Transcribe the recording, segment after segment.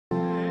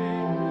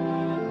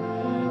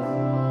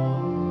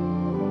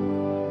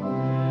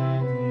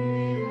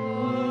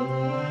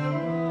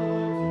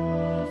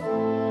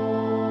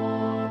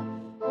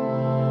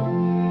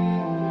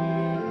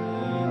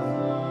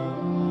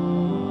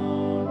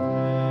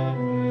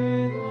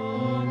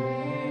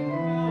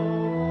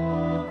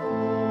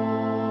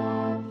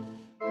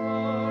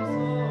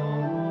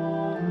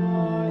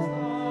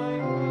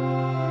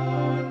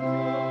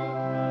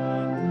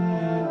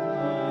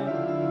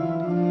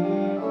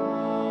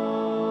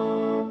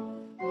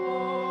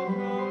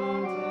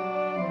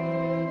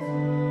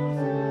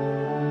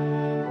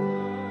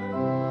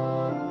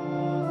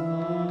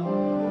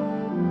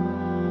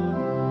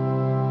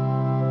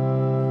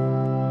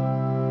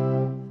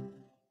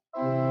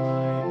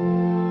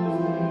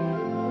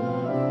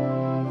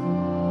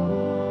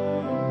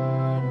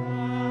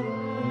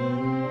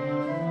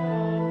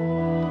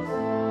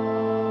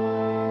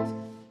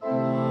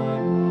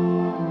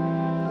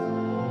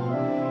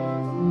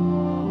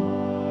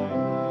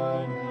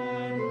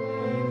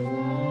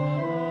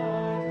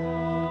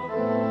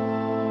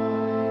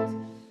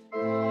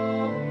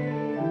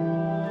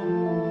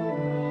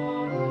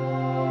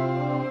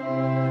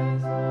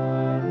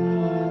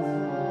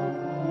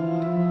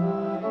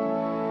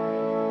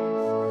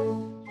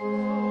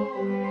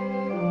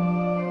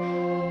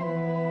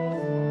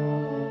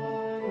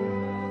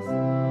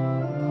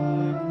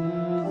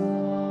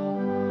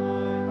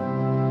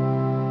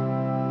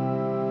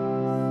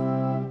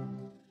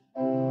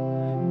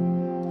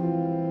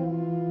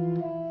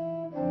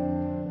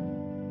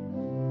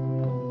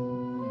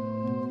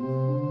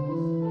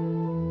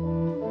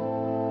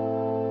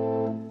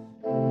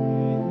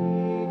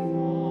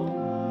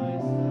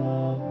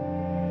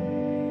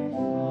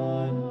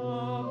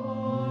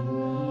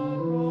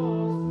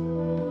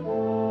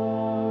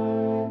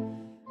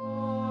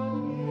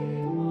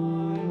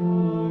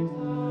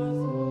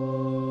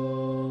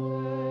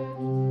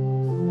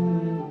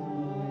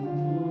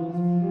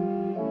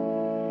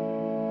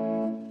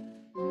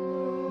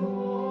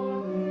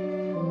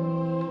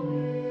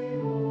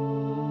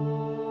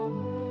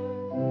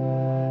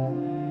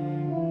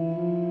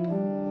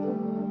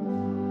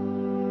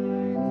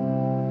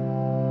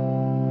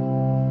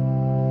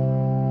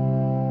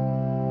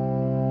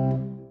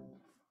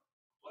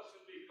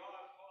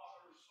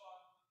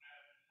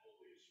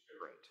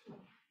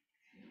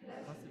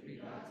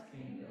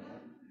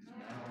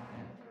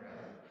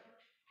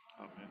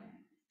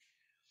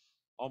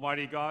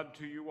Almighty God,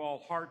 to you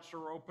all hearts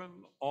are open,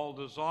 all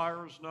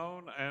desires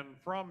known, and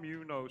from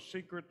you no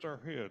secrets are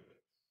hid.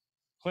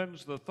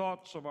 Cleanse the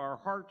thoughts of our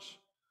hearts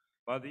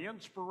by the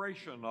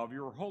inspiration of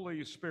your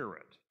Holy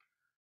Spirit,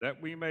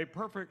 that we may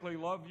perfectly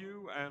love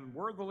you and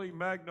worthily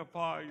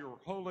magnify your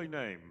holy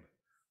name,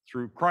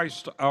 through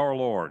Christ our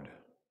Lord.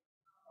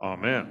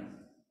 Amen.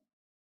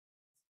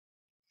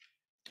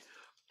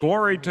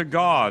 Glory to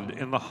God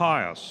in the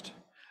highest,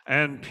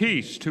 and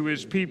peace to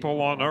his people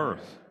on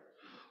earth.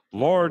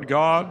 Lord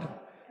God,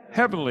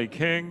 heavenly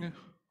King,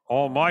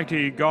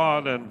 almighty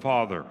God and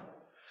Father,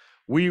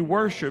 we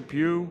worship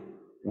you,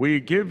 we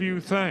give you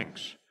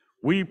thanks,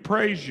 we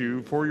praise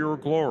you for your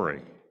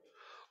glory.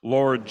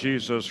 Lord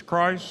Jesus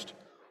Christ,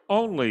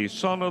 only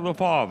Son of the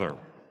Father,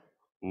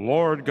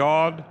 Lord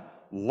God,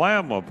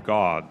 Lamb of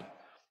God,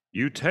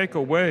 you take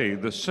away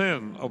the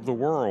sin of the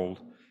world,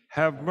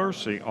 have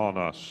mercy on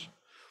us.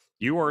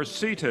 You are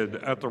seated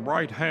at the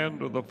right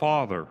hand of the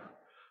Father.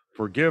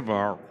 Forgive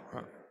our...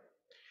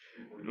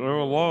 You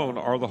alone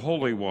are the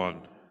Holy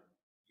One.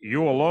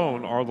 You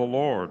alone are the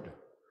Lord.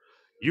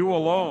 You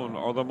alone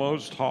are the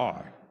Most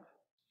High.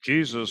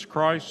 Jesus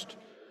Christ,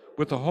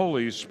 with the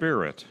Holy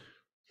Spirit,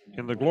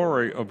 in the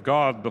glory of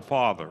God the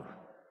Father.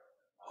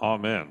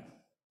 Amen.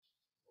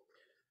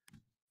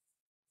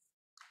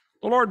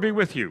 The Lord be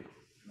with you.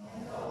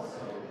 And also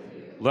with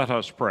you. Let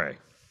us pray.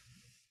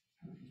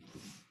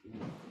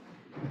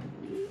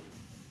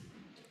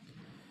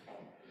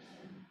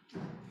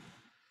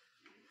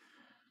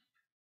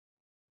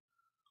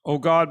 O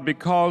God,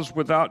 because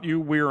without you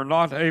we are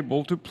not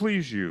able to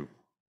please you,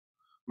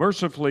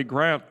 mercifully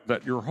grant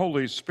that your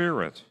Holy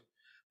Spirit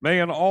may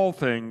in all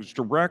things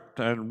direct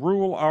and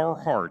rule our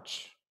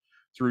hearts,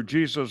 through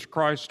Jesus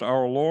Christ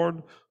our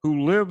Lord,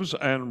 who lives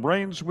and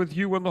reigns with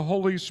you in the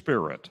Holy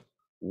Spirit,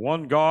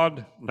 one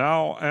God,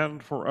 now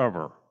and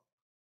forever.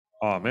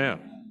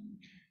 Amen.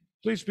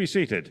 Please be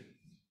seated.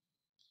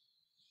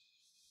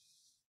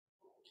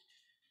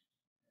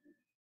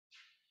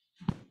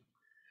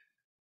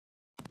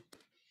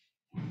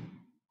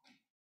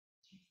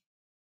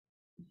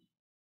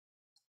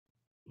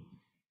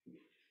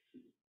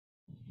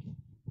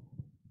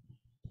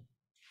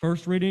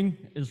 First reading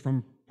is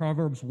from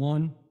Proverbs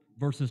 1,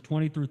 verses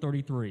 20 through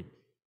 33.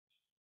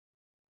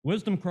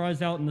 Wisdom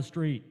cries out in the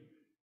street.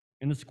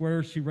 In the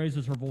squares, she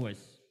raises her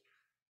voice.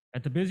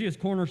 At the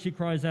busiest corner, she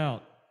cries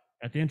out.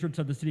 At the entrance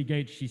of the city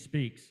gates, she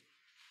speaks.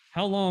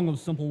 How long, O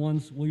simple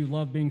ones, will you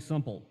love being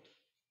simple?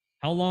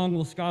 How long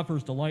will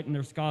scoffers delight in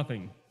their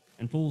scoffing,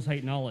 and fools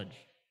hate knowledge?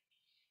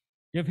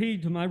 Give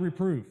heed to my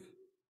reproof.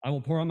 I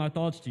will pour out my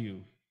thoughts to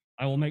you.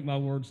 I will make my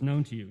words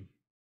known to you.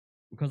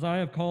 Because I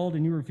have called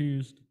and you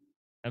refused,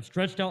 have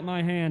stretched out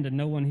my hand and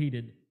no one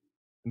heeded,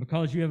 and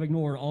because you have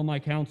ignored all my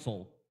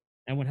counsel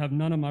and would have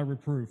none of my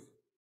reproof,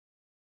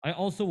 I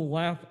also will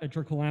laugh at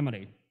your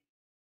calamity.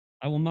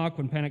 I will mock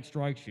when panic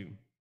strikes you.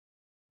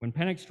 When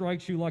panic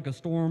strikes you like a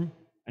storm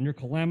and your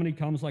calamity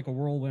comes like a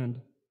whirlwind,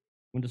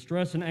 when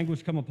distress and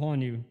anguish come upon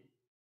you,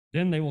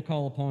 then they will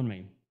call upon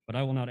me, but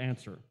I will not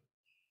answer.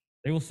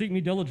 They will seek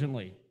me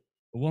diligently,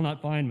 but will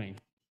not find me,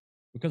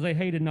 because they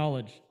hated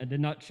knowledge and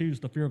did not choose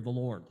the fear of the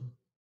Lord,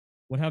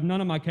 would have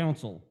none of my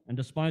counsel, and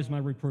despise my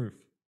reproof.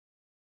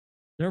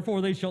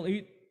 Therefore they shall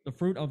eat the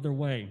fruit of their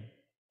way,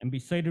 and be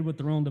sated with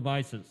their own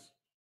devices.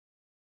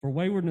 For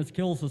waywardness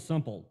kills the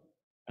simple,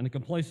 and the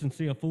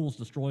complacency of fools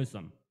destroys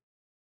them.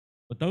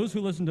 But those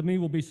who listen to me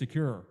will be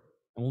secure,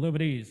 and will live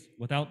at ease,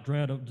 without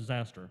dread of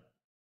disaster.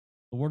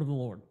 The word of the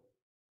Lord.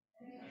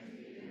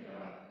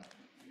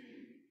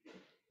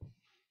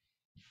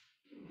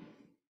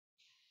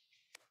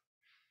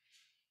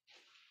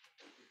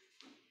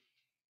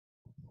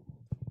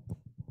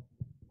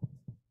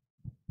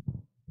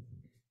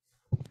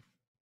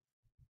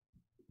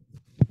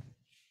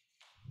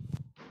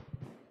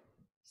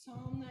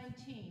 Psalm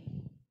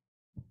 19.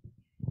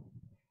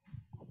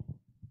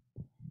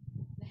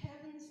 The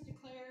heavens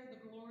declare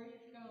the glory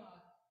of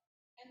God,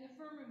 and the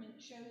firmament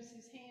shows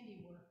his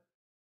handiwork.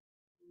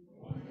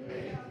 One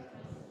day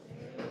tells the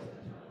tale of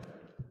another,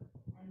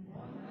 and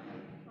one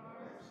night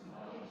imparts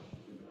knowledge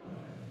to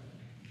another.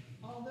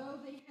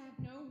 Although they have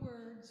no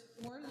words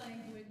or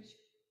language,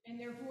 and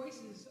their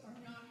voices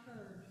are not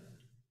heard.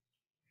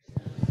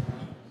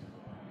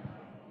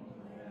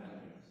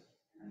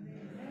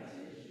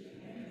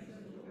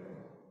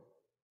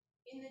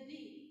 In the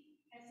deep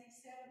has he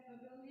set a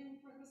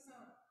pavilion for the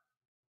sun.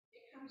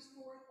 It comes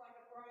forth like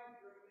a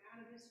bridegroom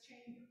out of his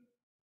chamber.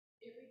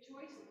 It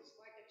rejoices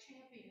like a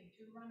champion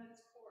to run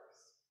its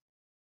course.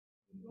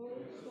 It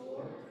goes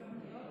forth from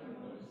the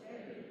uttermost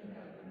edge of the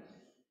heavens,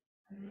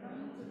 and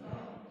runs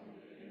about to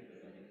the end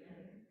of the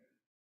end.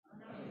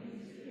 Nothing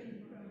is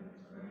hidden from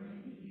its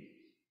burning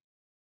heat.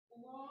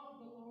 The law of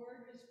the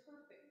Lord is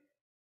perfect,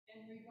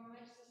 and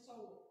revives the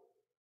soul.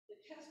 The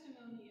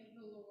testimony of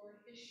the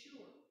Lord is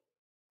sure,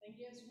 and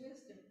gives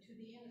wisdom to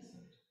the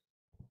innocent.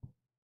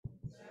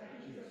 The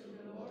statutes of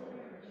the Lord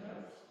are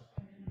just,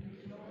 and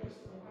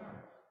rejoice the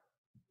heart.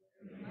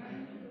 The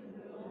commandment of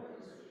the Lord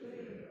is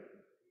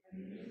clear,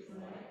 and gives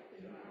light to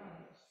the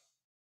eyes.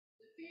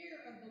 The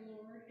fear of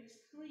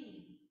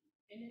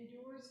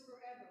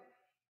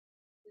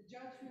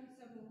judgments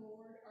of the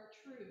Lord are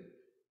true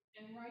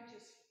and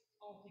righteous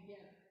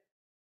altogether.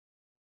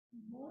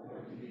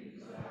 More to be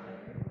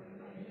desired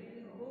than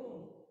the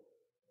bull,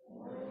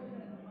 more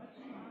than much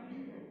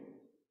fine gold,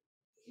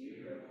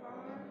 sweeter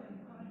far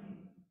than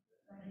honey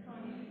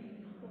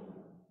and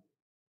gold.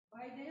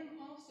 By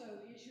them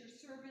also is your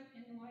servant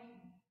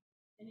enlightened,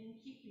 and in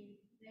keeping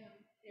them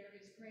there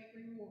is great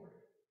reward.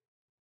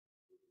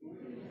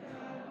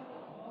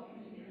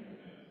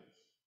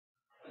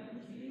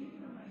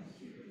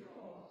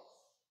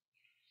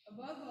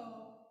 Above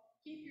all,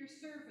 keep your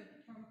servant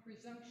from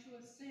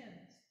presumptuous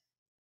sins.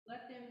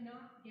 Let them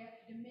not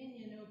get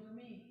dominion over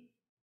me.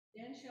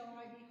 Then shall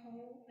I be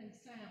whole and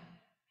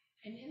sound,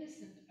 and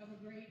innocent of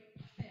a great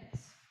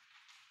offense.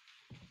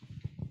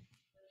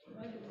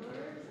 Let the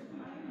words of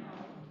my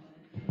mouth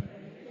and the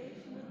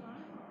meditation of my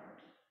heart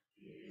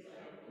be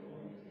acceptable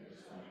in your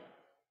sight,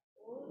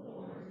 O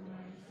Lord,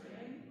 my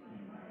strength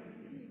and my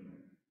redeemer.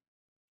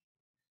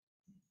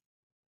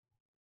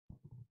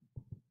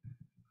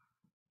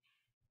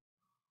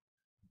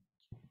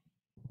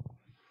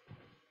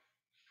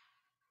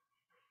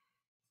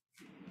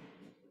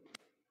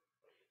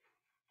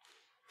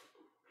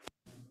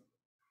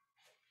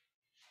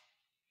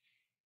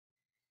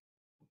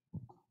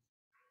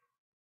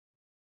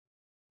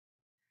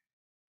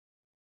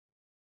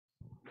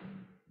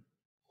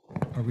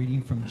 A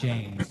reading from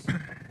James.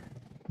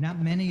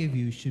 Not many of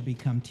you should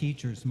become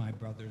teachers, my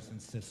brothers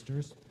and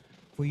sisters,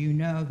 for you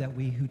know that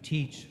we who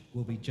teach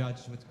will be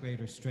judged with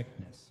greater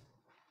strictness.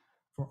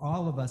 For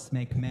all of us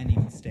make many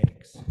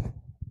mistakes.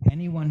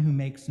 Anyone who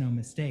makes no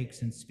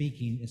mistakes in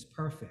speaking is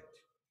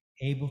perfect,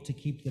 able to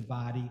keep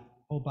the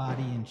whole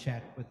body in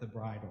check with the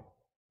bridle.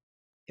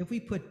 If we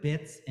put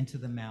bits into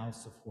the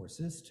mouths of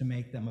horses to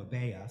make them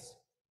obey us,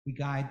 we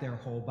guide their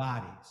whole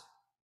bodies.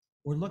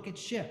 Or look at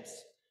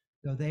ships.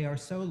 Though they are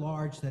so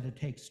large that it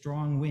takes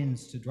strong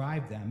winds to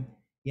drive them,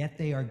 yet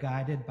they are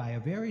guided by a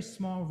very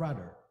small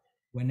rudder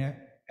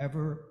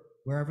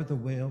wherever the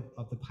will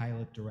of the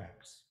pilot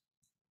directs.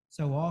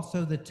 So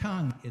also the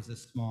tongue is a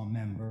small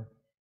member,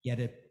 yet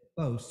it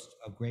boasts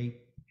of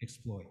great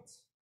exploits.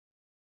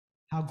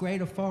 How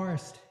great a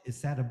forest is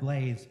set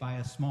ablaze by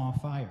a small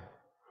fire,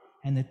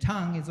 and the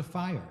tongue is a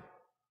fire.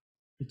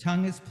 The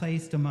tongue is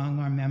placed among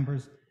our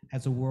members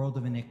as a world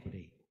of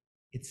iniquity.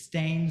 It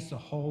stains the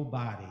whole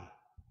body,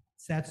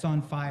 sets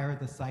on fire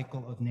the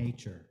cycle of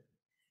nature,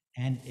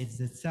 and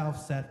is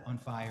itself set on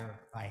fire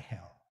by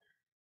hell.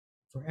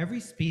 For every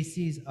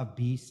species of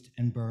beast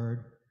and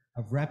bird,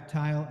 of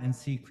reptile and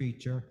sea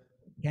creature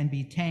can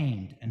be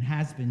tamed and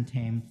has been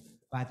tamed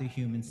by the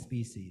human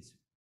species.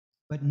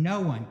 But no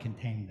one can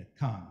tame the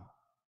tongue,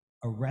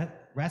 a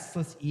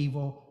restless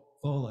evil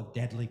full of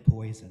deadly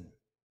poison.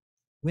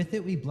 With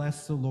it we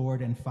bless the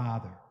Lord and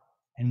Father,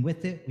 and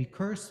with it we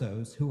curse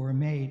those who are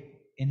made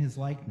in his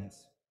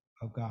likeness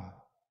of God.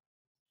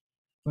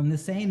 From the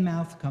same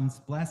mouth comes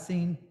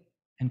blessing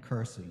and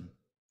cursing.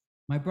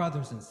 My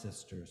brothers and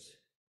sisters,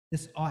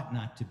 this ought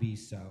not to be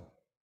so.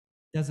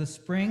 Does a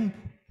spring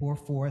pour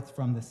forth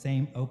from the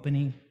same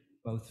opening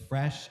both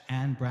fresh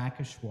and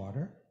brackish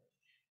water?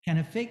 Can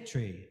a fig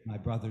tree, my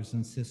brothers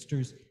and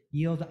sisters,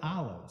 yield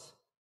olives,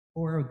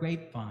 or a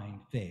grapevine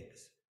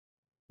figs?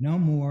 No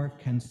more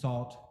can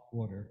salt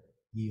water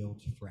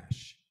yield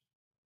fresh.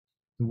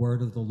 The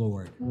word of the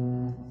Lord.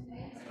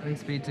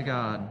 Thanks be to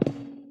God.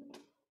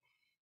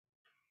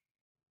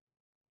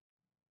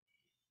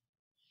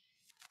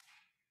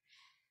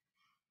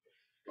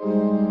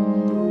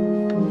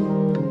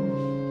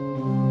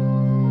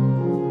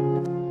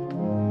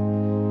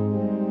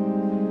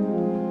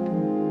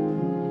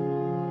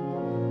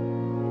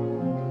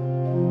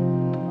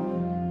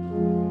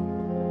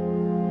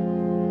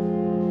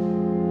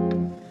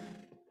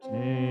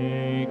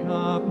 Take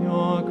up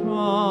your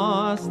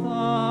cross,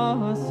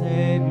 the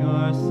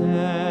Savior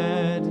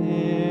said,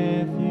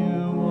 if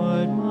you would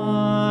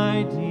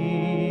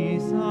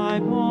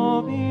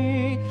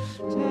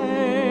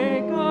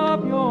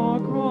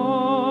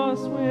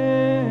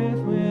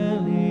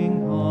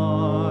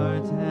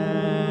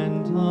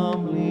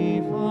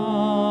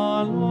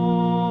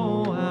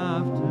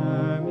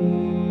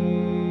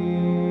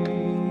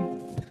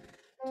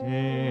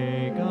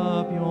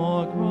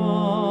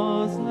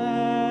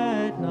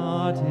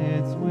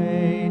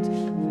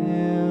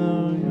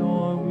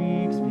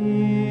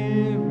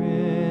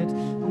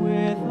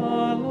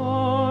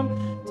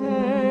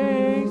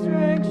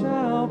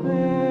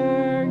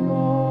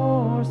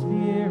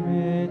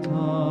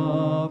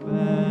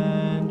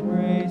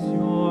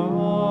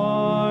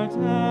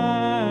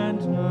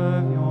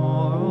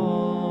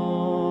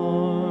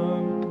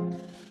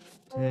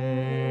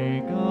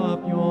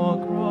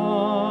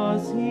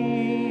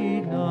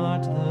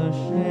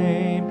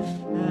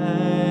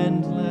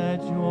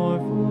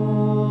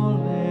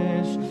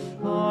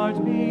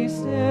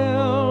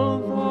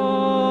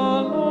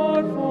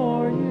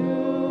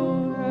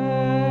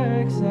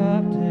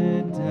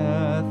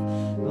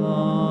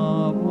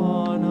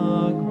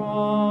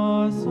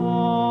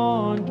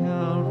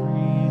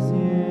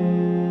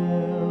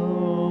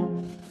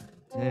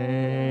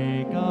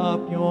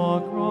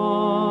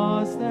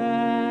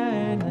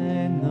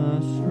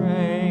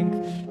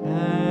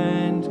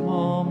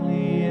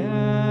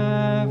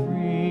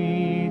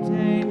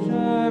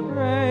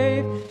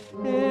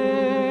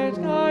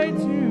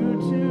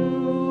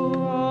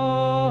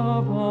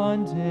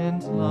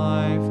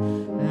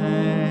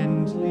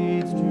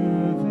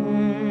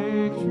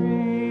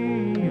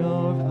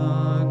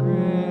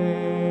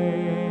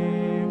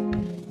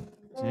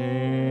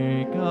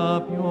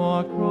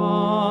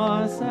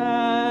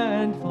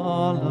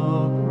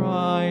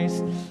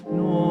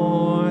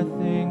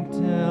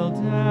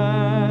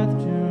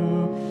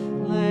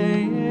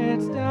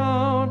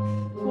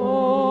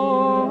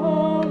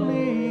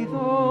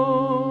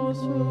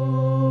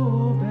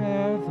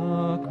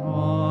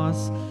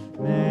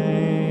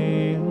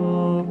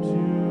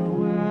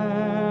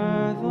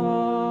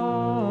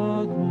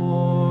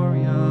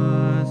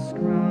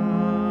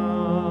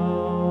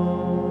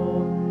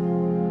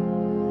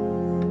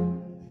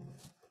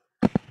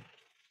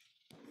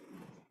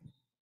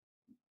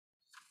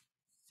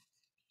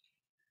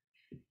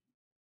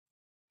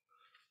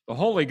The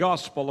Holy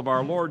Gospel of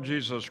our Lord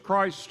Jesus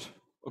Christ,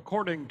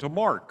 according to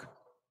Mark.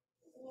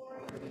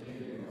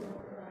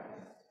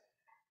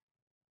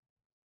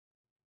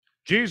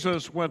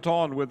 Jesus went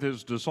on with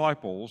his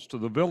disciples to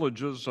the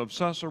villages of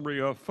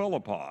Caesarea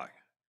Philippi,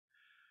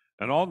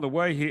 and on the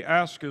way he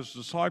asked his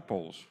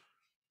disciples,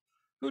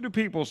 "Who do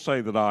people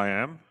say that I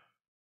am?"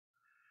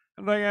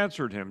 And they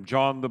answered him,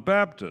 "John the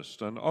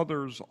Baptist, and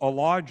others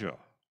Elijah,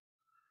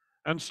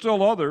 and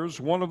still others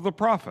one of the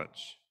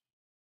prophets."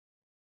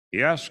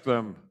 He asked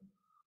them,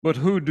 "But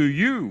who do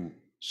you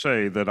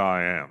say that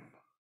I am?"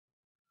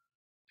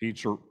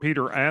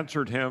 Peter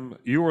answered him,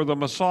 "You are the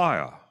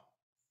Messiah."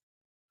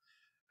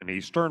 And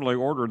he sternly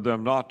ordered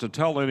them not to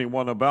tell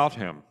anyone about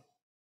him.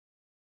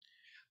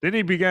 Then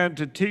he began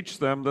to teach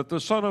them that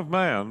the Son of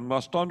Man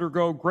must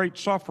undergo great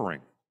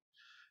suffering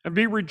and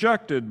be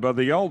rejected by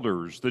the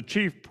elders, the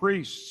chief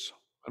priests,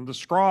 and the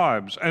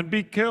scribes, and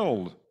be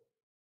killed,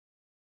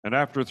 and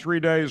after 3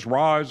 days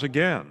rise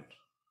again.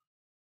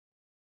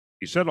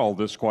 He said all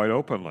this quite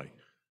openly.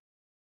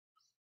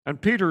 And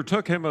Peter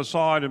took him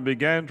aside and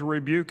began to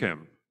rebuke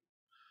him.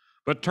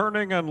 But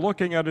turning and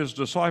looking at his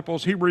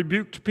disciples, he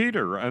rebuked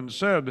Peter and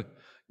said,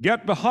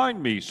 "Get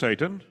behind me,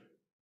 Satan,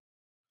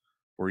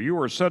 for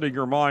you are setting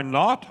your mind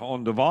not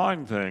on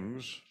divine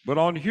things, but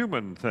on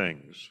human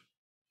things."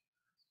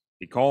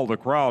 He called the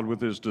crowd with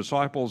his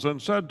disciples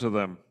and said to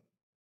them,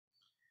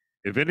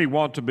 "If any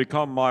want to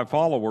become my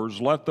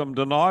followers, let them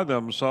deny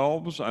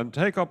themselves and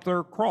take up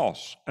their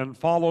cross and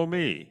follow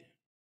me.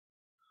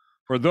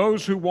 For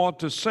those who want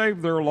to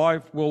save their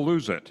life will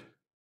lose it,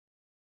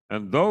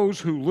 and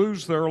those who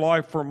lose their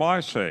life for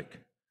my sake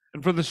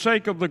and for the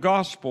sake of the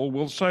gospel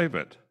will save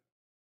it.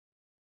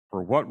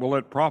 For what will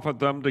it profit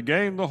them to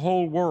gain the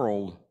whole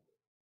world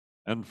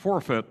and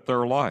forfeit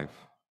their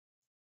life?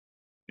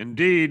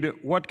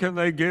 Indeed, what can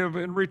they give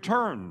in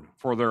return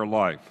for their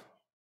life?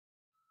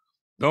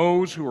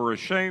 Those who are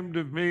ashamed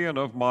of me and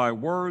of my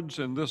words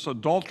in this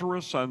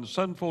adulterous and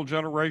sinful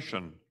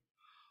generation,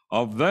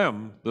 of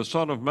them the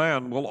Son of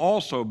Man will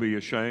also be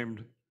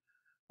ashamed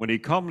when he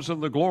comes in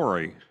the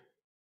glory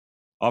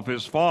of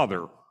his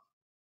Father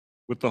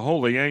with the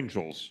holy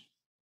angels."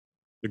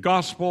 The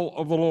Gospel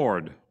of the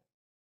Lord.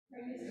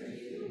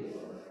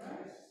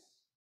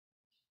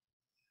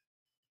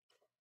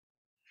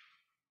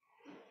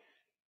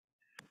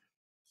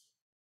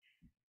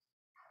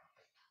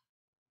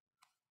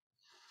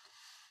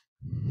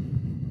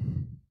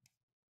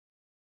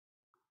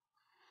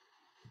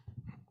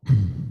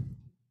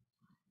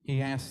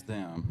 He asked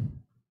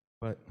them,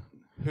 "But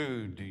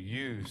who do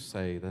you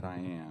say that I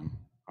am?"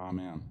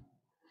 Amen.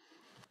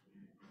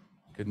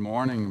 Good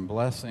morning and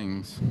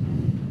blessings.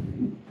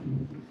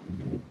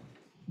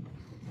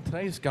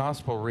 Today's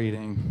gospel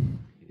reading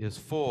is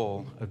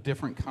full of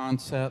different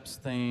concepts,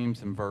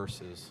 themes, and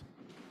verses.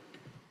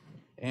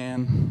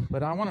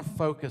 But I want to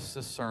focus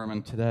this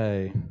sermon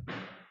today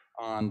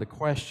on the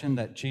question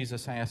that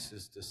Jesus asked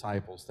his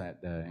disciples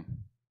that day.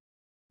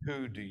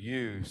 Who do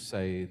you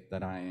say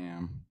that I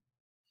am?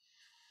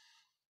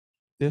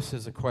 This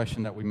is a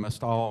question that we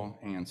must all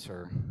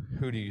answer.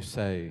 Who do you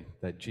say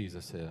that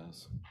Jesus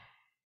is?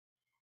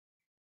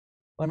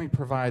 Let me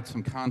provide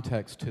some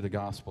context to the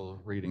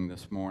gospel reading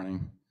this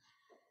morning.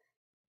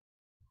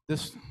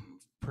 This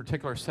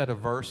particular set of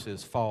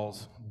verses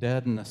falls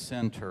dead in the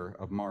center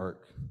of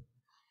Mark,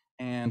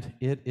 and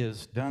it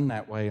is done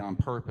that way on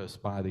purpose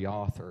by the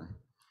author,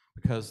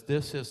 because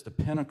this is the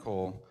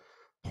pinnacle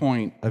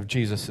point of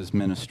Jesus'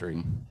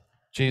 ministry.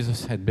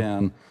 Jesus had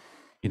been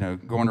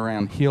going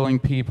around healing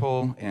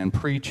people and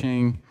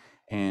preaching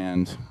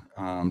and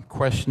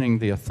questioning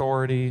the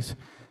authorities,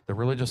 the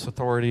religious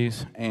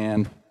authorities,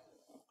 and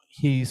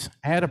he's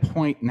at a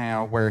point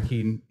now where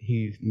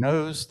he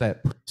knows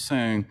that pretty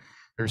soon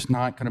there's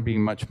not going to be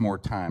much more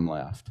time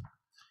left.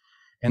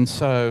 And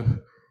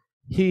so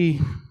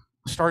he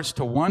starts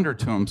to wonder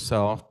to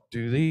himself,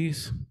 do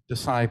these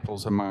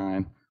disciples of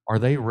mine, are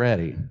they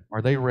ready?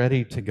 Are they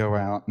ready to go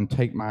out and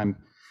take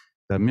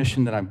the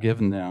mission that I've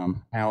given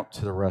them out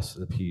to the rest of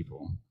the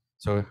people?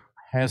 So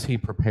has he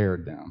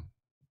prepared them?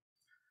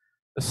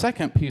 The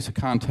second piece of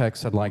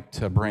context I'd like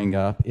to bring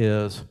up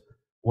is,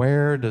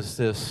 where does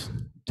this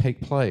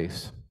take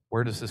place?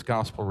 Where does this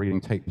gospel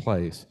reading take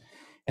place?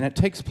 And it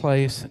takes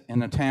place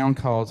in a town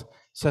called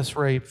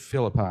Caesarea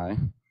Philippi,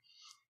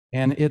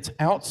 and it's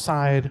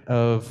outside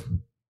of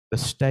the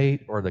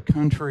state or the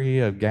country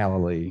of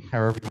Galilee,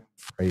 however you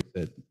phrase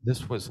it.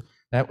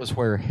 That was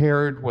where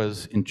Herod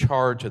was in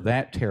charge of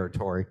that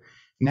territory.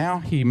 Now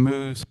he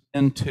moves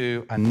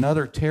into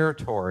another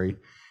territory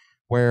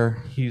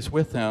where he's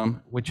with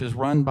them, which is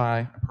run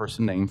by a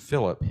person named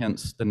Philip,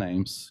 hence the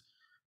name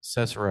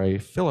Caesarea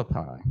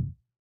Philippi.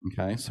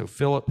 Okay, so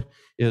Philip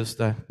is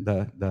the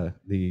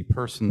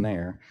person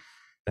there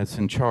that's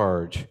in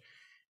charge.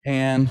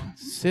 And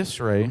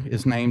Caesarea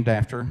is named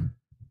after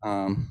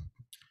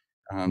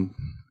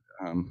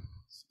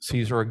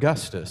Caesar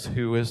Augustus,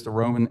 who is the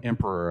Roman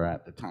emperor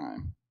at the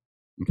time.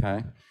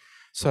 Okay,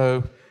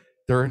 so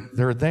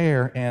they're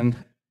there,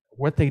 and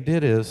what they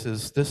did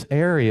is this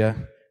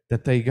area,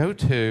 that they go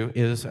to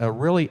is a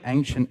really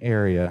ancient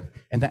area,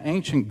 and the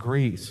ancient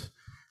Greeks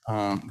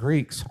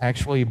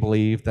actually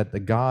believed that the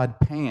god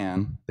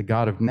Pan, the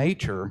god of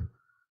nature,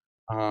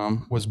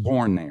 was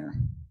born there.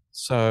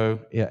 So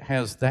it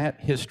has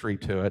that history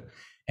to it.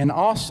 And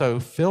also,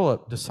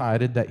 Philip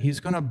decided that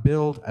he's going to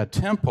build a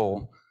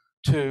temple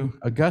to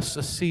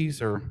Augustus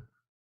Caesar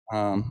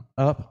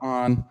up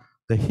on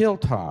the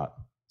hilltop.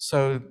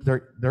 So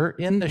they're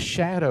in the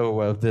shadow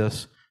of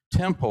this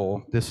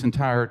temple this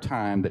entire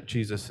time that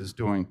Jesus is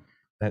doing,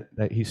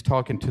 that he's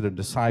talking to the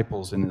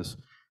disciples in his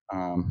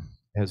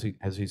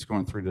as he's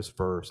going through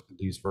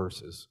these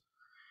verses.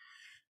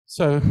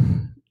 So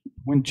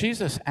when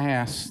Jesus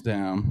asks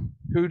them,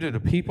 "Who do the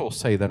people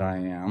say that I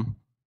am?"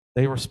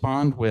 they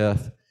respond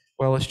with,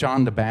 "Well, it's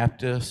John the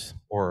Baptist,"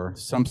 or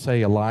some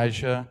say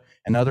Elijah,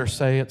 and others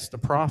say it's the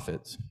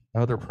prophets,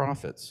 other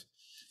prophets.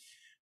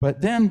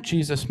 But then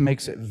Jesus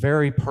makes it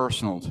very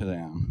personal to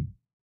them.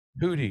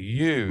 "Who do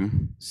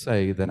you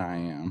say that I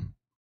am?"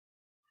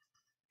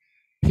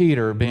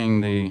 Peter,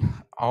 being the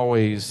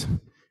always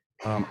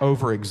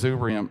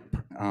over-exuberant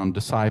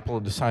disciple,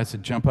 decides to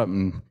jump up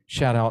and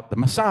shout out, "The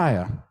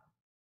Messiah!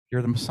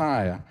 You're the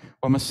Messiah."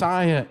 Well,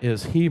 Messiah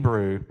is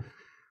Hebrew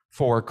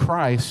for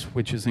Christ,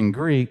 which is in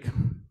Greek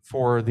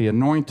for the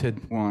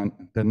anointed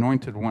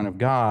one of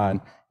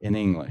God in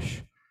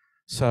English.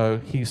 So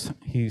he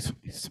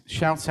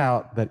shouts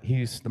out that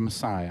he's the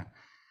Messiah.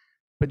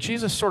 But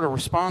Jesus sort of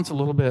responds a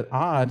little bit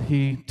odd.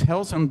 He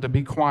tells them to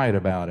be quiet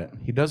about it.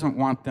 He doesn't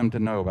want them to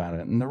know about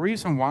it. And the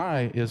reason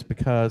why is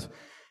because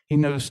he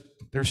knows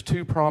there's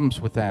two problems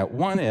with that.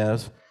 One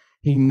is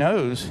he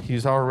knows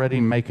he's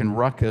already making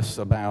ruckus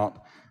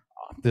about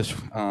this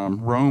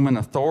Roman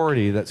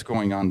authority that's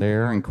going on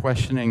there and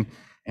questioning,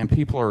 and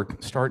people are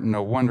starting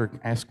to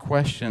ask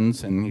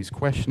questions, and he's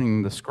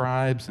questioning the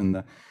scribes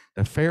and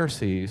the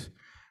Pharisees.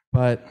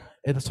 But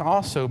it's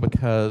also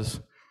because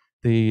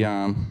he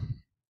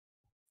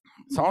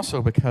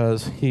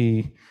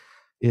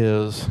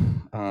is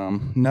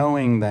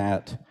knowing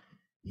that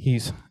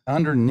he's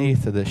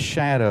underneath of the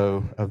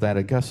shadow of that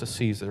Augustus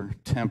Caesar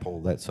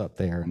temple that's up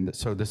there. And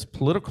so this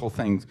political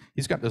thing,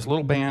 he's got this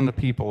little band of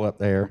people up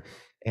there,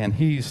 and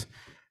he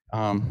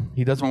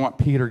doesn't want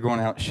Peter going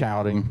out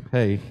shouting,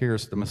 "Hey,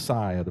 here's the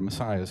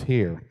Messiah's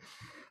here."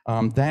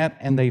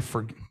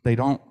 They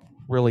don't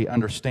really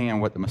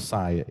understand what the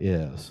Messiah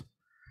is,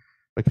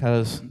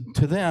 because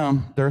to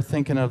them, they're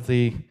thinking of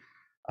the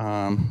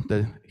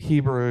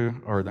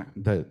Hebrew or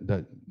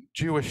the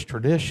Jewish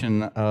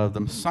tradition of the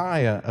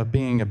Messiah of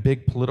being a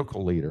big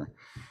political leader,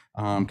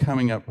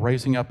 coming up,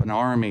 raising up an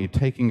army,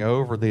 taking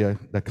over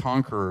the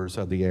conquerors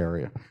of the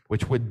area,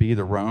 which would be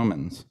the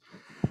Romans.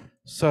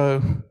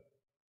 So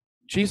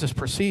Jesus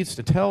proceeds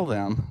to tell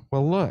them,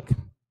 well, look,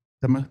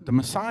 the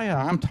Messiah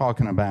I'm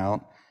talking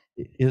about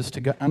is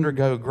to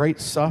undergo great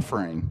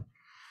suffering.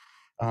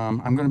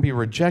 I'm going to be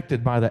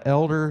rejected by the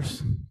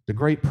elders, the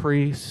great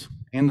priests,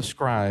 and the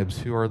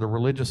scribes, who are the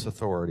religious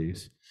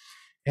authorities.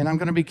 And I'm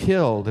going to be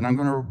killed, and I'm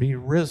going to be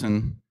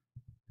risen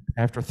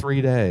after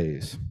 3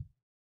 days.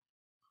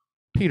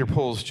 Peter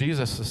pulls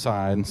Jesus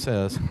aside and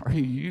says, "Are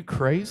you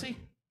crazy?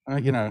 Are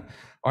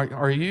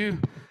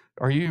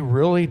you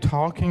really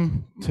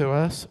talking to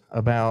us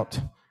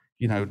about,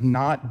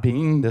 not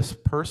being this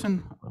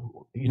person?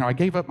 I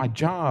gave up my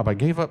job, I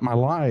gave up my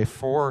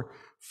life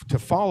to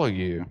follow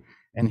you,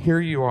 and here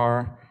you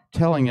are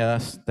telling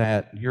us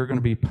that you're going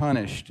to be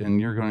punished and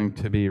you're going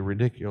to be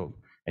ridiculed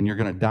and you're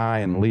going to die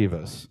and leave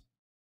us."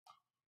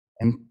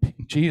 And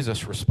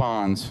Jesus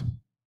responds,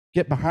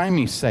 "Get behind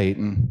me,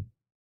 Satan."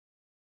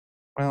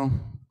 Well,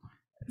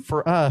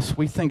 for us,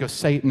 we think of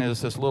Satan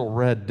as this little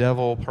red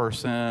devil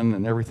person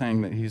and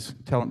everything that he's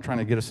trying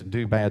to get us to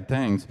do bad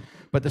things.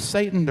 But the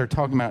Satan they're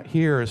talking about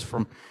here is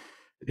from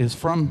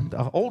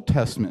the Old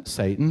Testament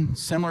Satan,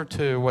 similar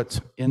to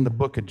what's in the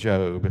book of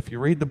Job. If you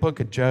read the book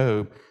of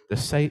Job,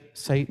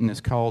 Satan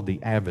is called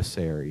the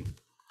adversary.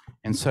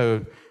 And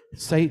so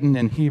Satan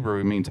in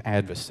Hebrew means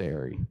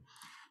adversary.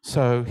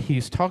 So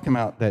he's talking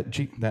about that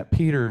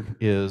Peter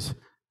is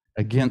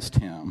against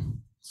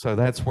him. So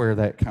that's where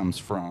that comes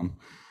from.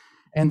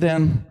 And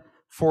then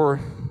he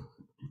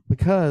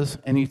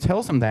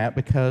tells him that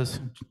because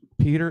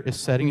Peter is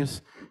setting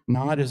his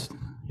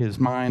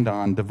mind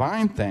on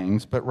divine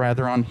things, but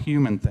rather on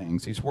human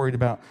things. He's worried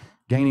about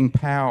gaining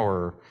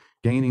power,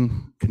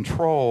 gaining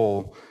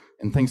control,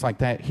 and things like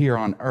that here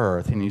on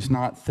earth. And he's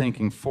not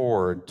thinking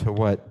forward to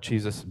what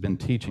Jesus has been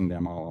teaching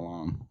them all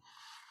along.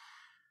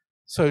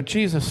 So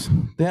Jesus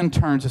then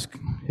turns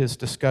his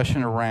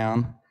discussion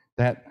around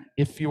that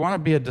if you want to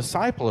be a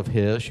disciple of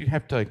his, you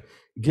have to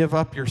give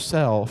up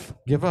yourself,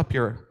 give up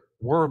your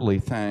worldly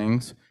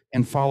things,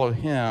 and follow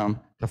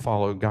him to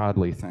follow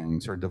godly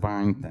things or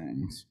divine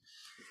things.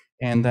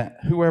 And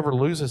that whoever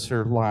loses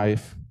their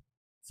life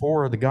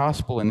for the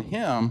gospel in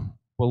him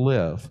will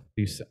live.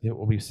 It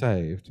will be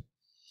saved.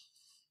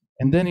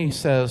 And then he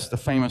says the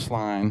famous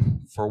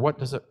line, "For what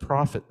does it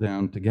profit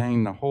them to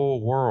gain the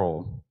whole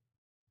world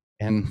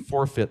and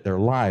forfeit their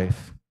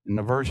life?" And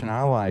the version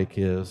I like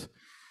is,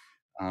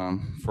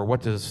 For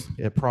what does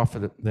it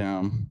profit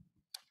them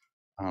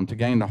to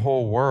gain the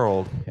whole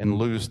world and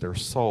lose their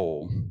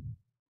soul?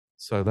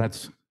 So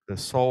that's the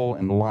soul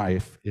and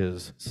life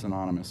is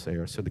synonymous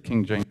there. So the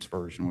King James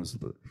Version was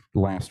the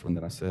last one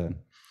that I said.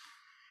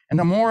 And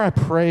the more I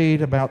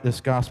prayed about this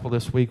gospel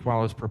this week while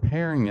I was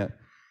preparing it,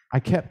 I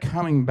kept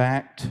coming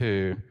back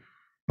to,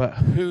 but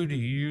who do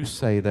you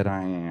say that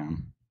I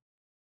am?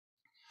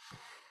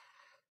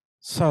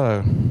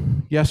 So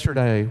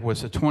yesterday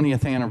was the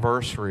 20th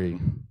anniversary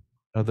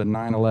of the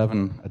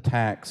 9/11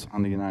 attacks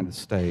on the United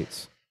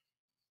States.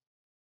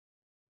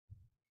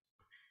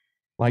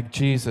 Like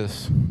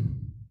Jesus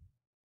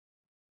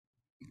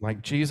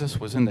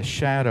was in the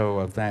shadow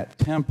of that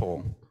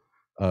temple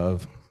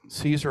of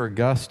Caesar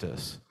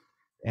Augustus,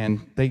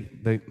 and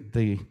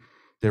the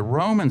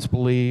Romans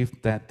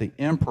believed that the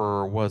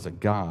emperor was a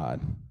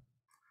god.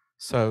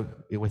 So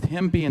with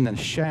him being in the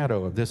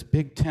shadow of this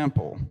big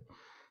temple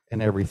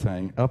and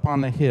everything up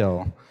on the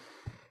hill,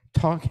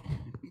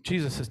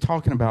 Jesus is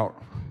talking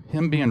about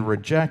him being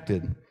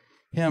rejected,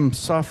 him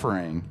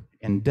suffering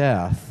and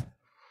death,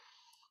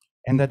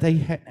 and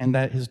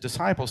that his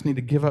disciples need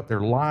to give up their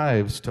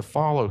lives to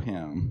follow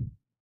him.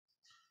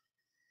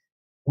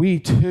 We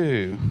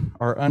too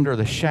are under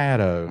the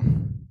shadow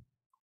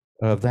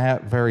of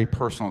that very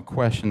personal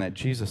question that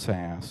Jesus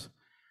asked.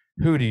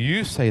 Who do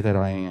you say that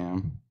I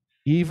am?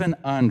 Even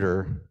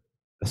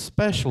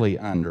especially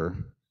under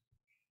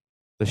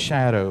the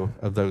shadow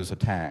of those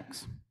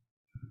attacks.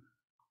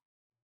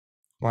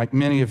 Like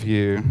many of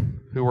you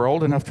who were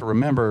old enough to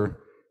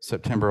remember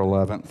September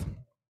 11th,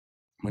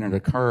 when it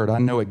occurred, I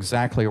know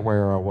exactly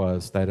where I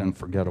was that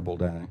unforgettable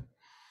day.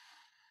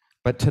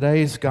 But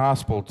today's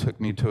gospel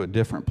took me to a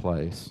different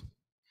place.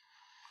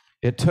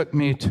 It took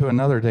me to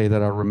another day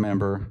that I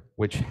remember,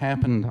 which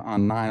happened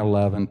on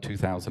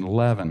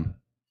 9/11/2011.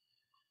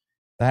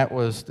 That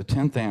was the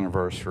 10th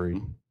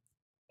anniversary,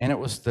 and it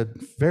was the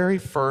very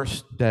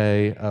first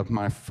day of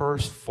my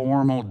first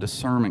formal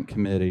discernment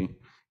committee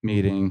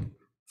meeting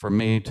for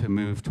me to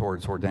move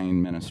towards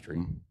ordained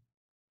ministry.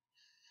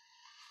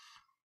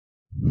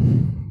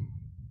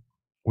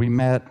 We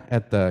met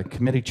at the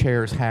committee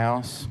chair's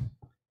house,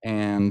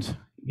 and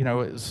it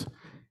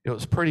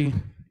was pretty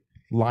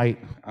light.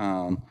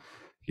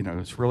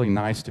 It's really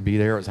nice to be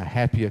there. It was a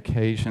happy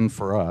occasion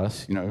for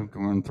us,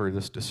 going through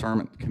this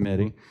discernment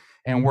committee,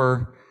 and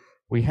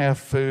we have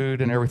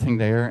food and everything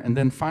there, and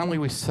then finally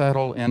we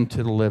settle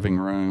into the living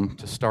room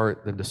to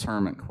start the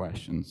discernment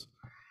questions.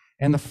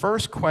 And the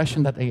first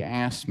question that they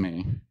asked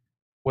me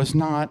was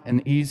not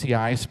an easy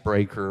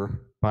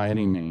icebreaker by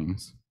any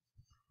means.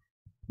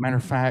 Matter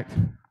of fact,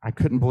 I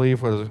couldn't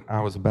believe what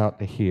I was about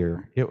to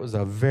hear. It was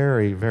a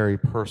very, very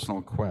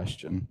personal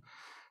question,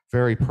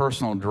 very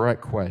personal,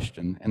 direct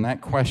question. And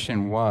that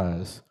question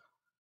was,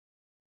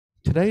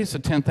 today's the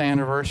 10th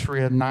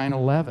anniversary of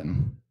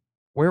 9/11.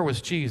 Where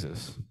was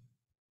Jesus?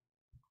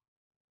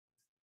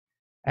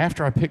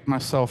 After I picked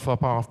myself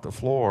up off the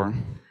floor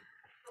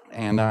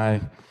and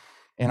I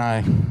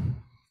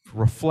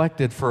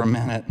reflected for a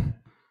minute,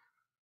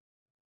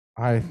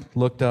 I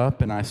looked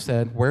up and I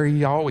said, where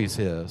he always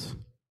is.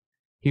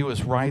 He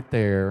was right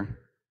there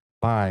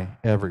by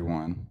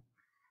everyone.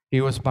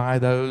 He was by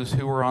those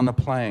who were on the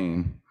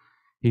plane.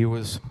 He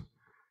was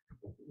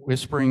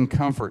whispering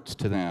comforts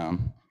to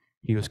them.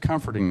 He was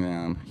comforting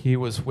them. He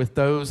was with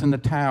those in the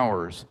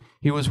towers.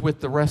 He was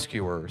with the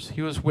rescuers.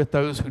 He was with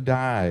those who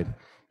died.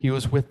 He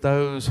was with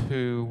those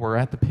who were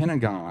at the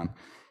Pentagon.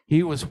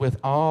 He was with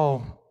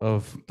all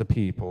of the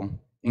people,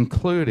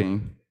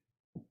 including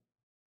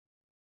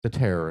the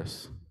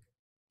terrorists.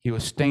 He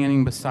was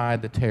standing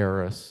beside the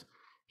terrorists.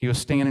 He was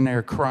standing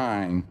there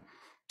crying,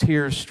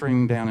 tears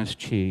streaming down his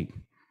cheek,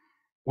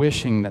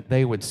 wishing that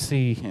they would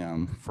see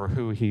him for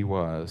who he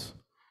was,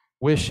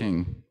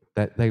 wishing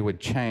that they would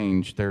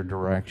change their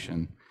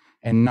direction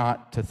and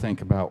not to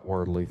think about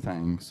worldly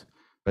things,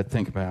 but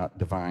think about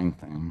divine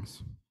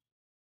things.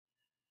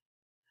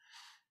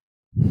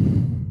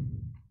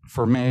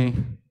 For me,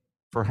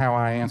 for how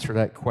I answer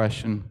that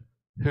question,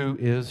 who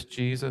is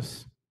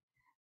Jesus?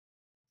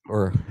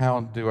 Or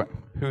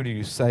who do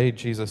you say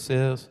Jesus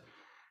is?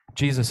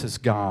 Jesus is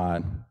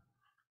God.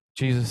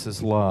 Jesus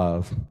is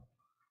love.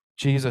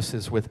 Jesus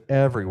is with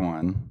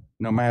everyone,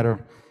 no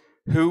matter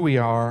who we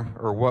are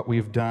or what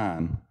we've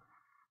done,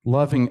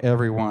 loving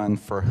everyone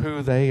for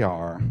who they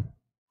are,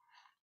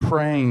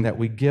 praying that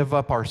we give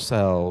up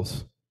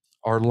ourselves,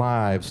 our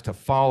lives, to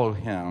follow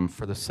him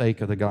for the sake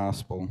of the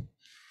gospel,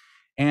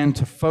 and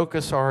to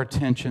focus our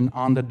attention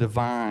on the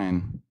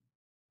divine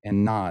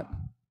and not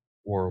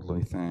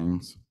worldly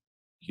things,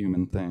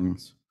 human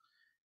things.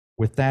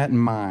 With that in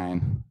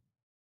mind,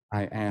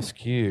 I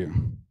ask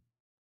you,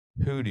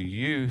 who do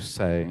you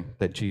say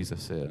that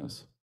Jesus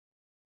is?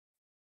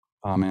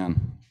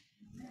 Amen.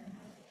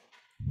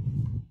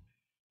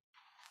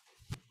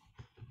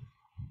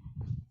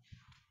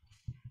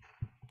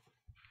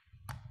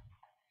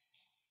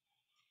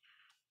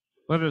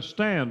 Let us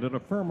stand and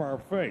affirm our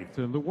faith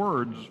in the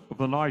words of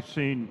the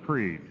Nicene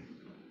Creed.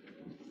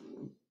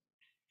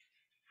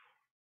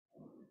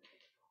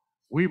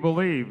 We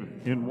believe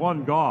in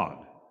one God,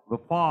 the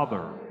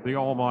Father, the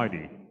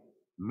Almighty,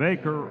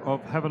 maker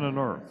of heaven and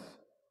earth,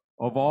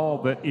 of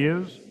all that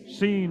is,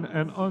 seen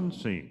and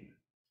unseen.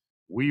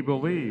 We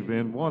believe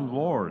in one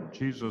Lord,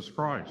 Jesus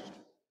Christ,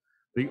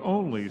 the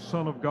only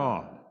Son of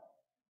God,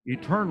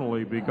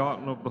 eternally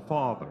begotten of the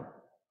Father,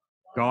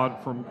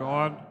 God from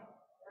God,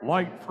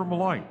 light from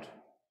light,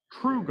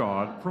 true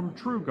God from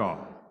true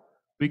God,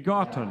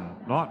 begotten,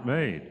 not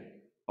made,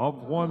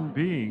 of one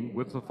being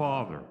with the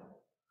Father.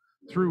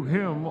 Through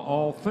him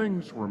all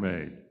things were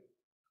made.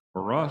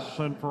 For us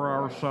and for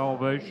our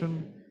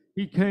salvation,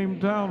 he came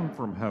down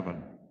from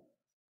heaven.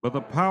 By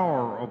the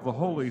power of the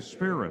Holy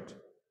Spirit,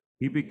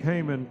 he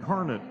became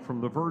incarnate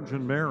from the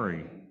Virgin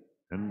Mary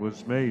and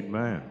was made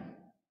man.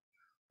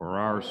 For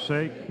our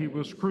sake, he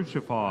was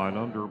crucified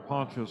under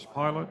Pontius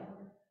Pilate.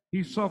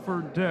 He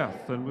suffered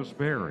death and was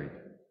buried.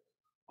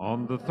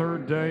 On the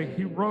third day,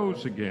 he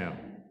rose again.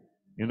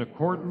 In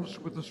accordance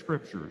with the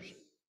Scriptures,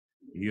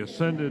 he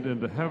ascended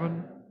into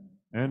heaven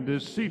and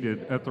is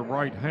seated at the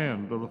right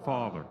hand of the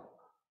Father.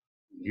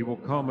 He will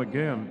come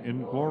again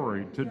in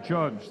glory to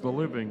judge the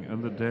living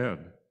and the dead,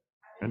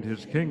 and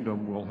his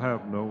kingdom will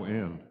have no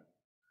end.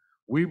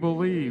 We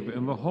believe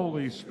in the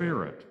Holy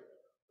Spirit,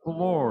 the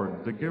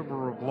Lord, the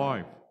giver of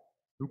life,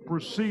 who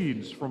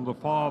proceeds from the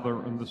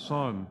Father and the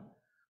Son.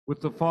 With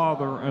the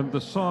Father and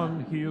the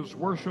Son he is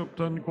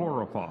worshiped and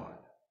glorified.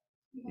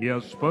 He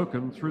has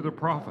spoken through the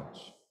prophets.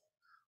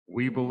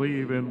 We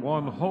believe in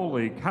one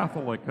holy,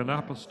 Catholic, and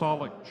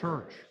Apostolic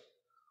Church.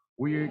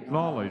 We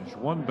acknowledge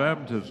one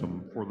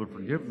baptism for the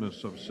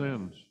forgiveness of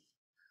sins.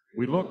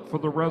 We look for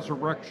the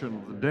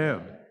resurrection of the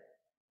dead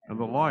and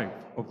the life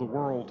of the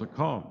world to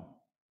come.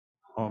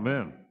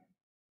 Amen.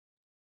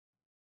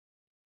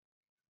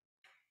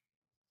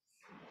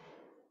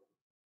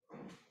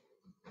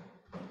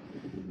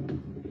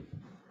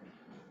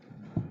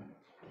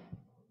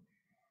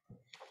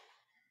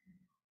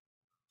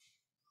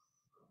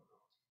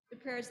 The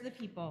prayers of the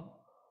people.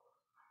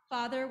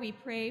 Father, we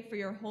pray for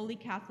your holy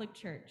Catholic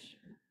Church.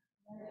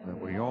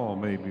 That we all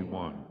may be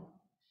one.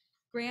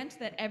 Grant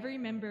that every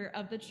member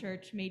of the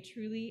church may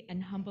truly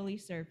and humbly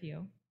serve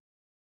you.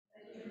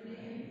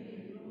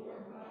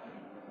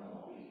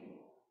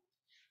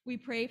 We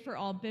pray for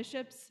all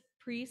bishops,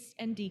 priests,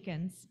 and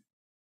deacons.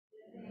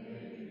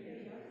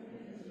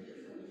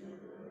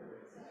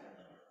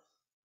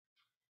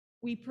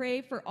 We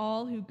pray for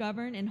all who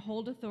govern and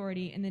hold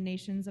authority in the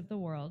nations of the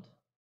world.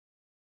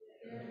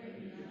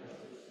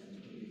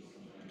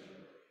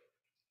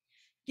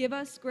 Give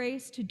us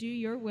grace to do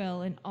your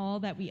will in all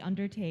that we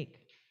undertake.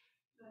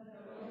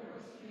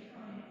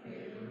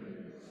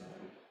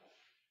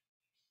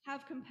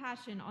 Have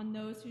compassion on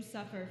those who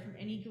suffer from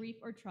any grief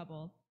or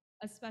trouble,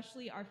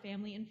 especially our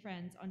family and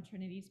friends on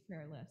Trinity's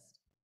prayer list.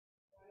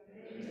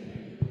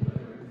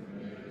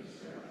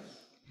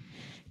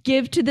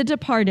 Give to the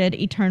departed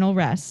eternal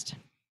rest.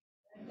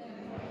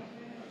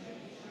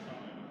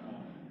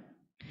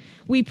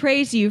 We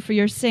praise you for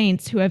your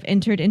saints who have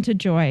entered into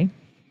joy.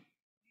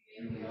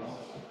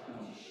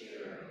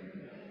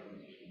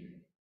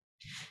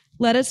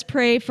 Let us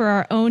pray for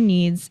our own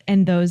needs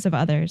and those of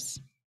others.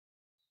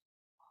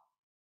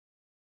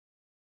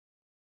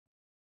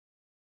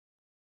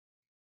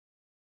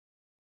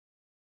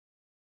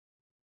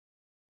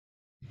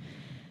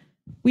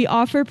 We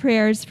offer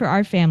prayers for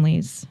our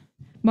families: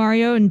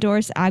 Mario and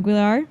Doris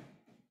Aguilar,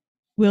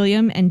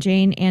 William and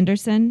Jane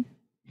Anderson,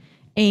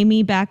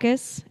 Amy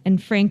Backus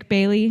and Frank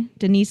Bailey,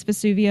 Denise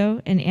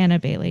Vesuvio, and Anna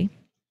Bailey.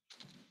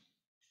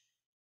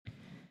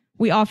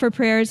 We offer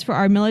prayers for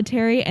our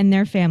military and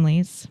their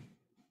families: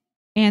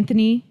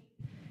 Anthony,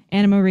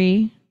 Anna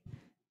Marie,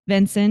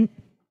 Vincent,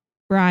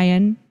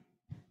 Brian,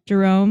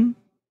 Jerome,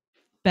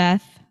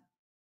 Beth,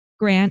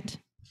 Grant,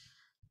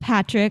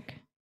 Patrick,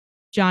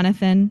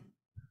 Jonathan,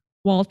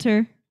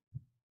 Walter,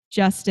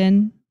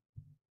 Justin,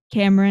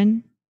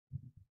 Cameron,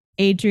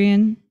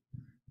 Adrian,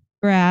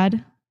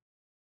 Brad,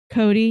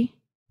 Cody,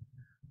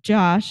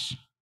 Josh,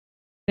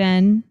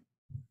 Ben,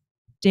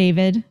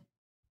 David,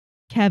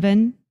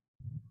 Kevin,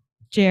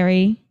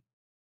 Jerry,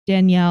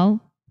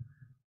 Danielle,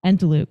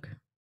 and Luke.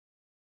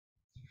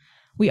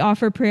 We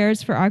offer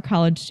prayers for our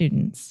college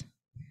students: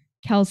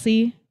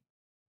 Kelsey,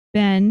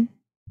 Ben,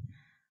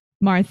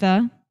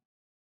 Martha,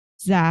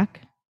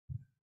 Zach,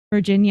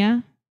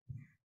 Virginia,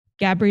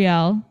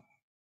 Gabrielle,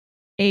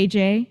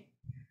 AJ,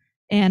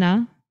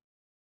 Anna,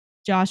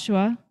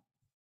 Joshua,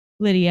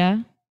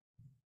 Lydia,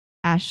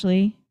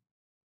 Ashley,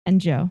 and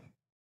Joe.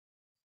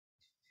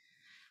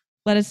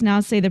 Let us now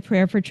say the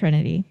prayer for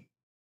Trinity.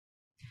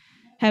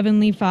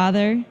 Heavenly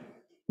Father,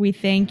 we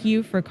thank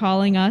you for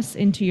calling us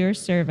into your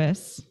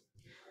service,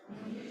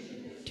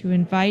 to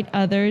invite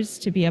others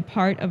to be a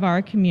part of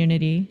our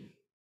community,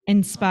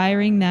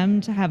 inspiring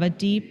them to have a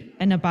deep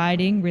and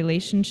abiding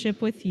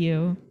relationship with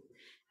you,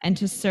 and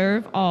to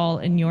serve all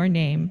in your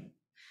name.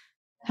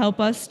 Help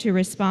us to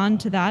respond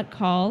to that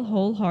call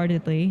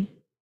wholeheartedly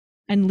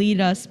and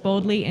lead us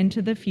boldly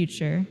into the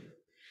future.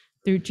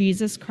 Through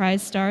Jesus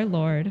Christ our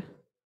Lord.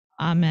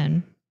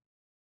 Amen.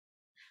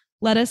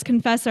 Let us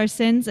confess our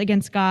sins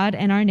against God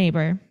and our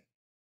neighbor.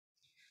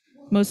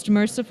 Most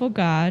merciful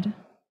God,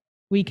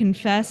 we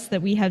confess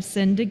that we have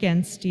sinned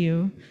against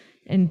you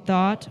in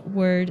thought,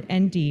 word,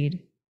 and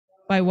deed,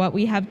 by what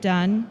we have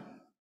done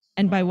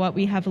and by what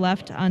we have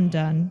left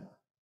undone.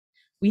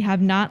 We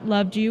have not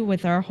loved you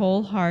with our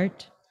whole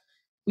heart.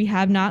 We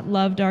have not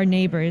loved our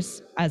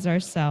neighbors as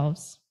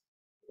ourselves.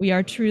 We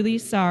are truly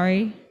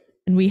sorry,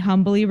 and we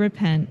humbly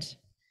repent.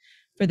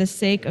 For the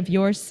sake of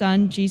your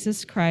Son,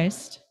 Jesus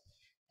Christ,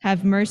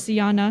 have mercy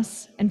on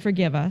us and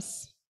forgive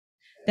us,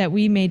 that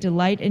we may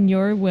delight in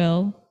your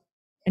will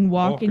and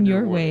walk in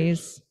your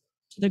ways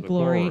to the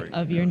glory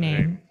of your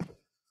name.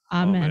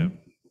 Amen.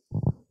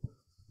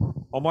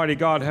 Almighty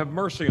God, have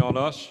mercy on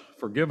us.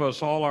 Forgive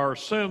us all our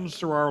sins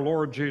through our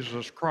Lord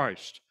Jesus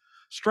Christ.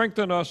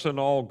 Strengthen us in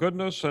all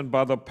goodness, and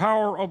by the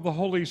power of the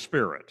Holy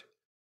Spirit,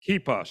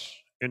 keep us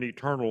in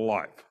eternal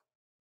life.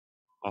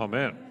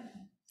 Amen.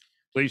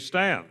 Please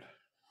stand.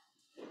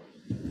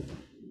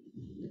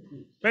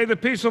 May the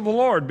peace of the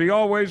Lord be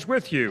always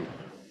with you.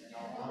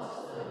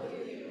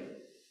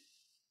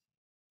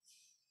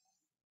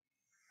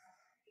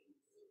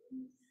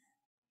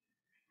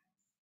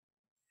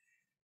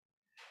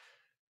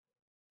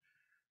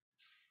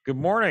 Good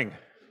morning.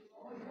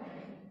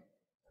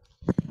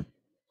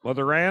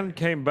 Mother Ann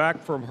came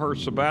back from her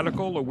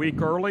sabbatical a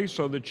week early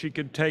so that she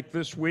could take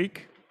this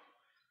week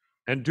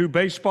and do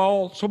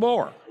baseball some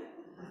more.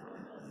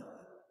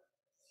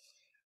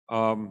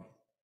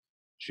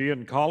 She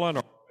and Colin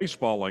are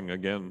baseballing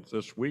again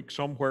this week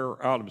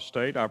somewhere out of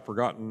state. I've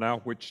forgotten now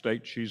which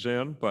state she's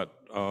in, but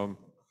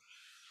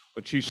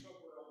she's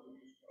somewhere on the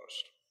East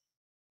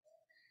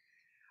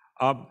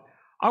Coast.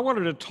 I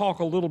wanted to talk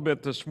a little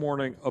bit this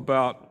morning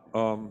about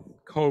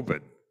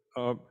COVID.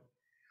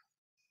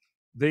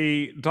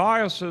 The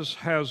diocese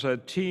has a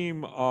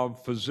team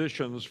of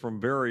physicians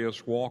from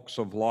various walks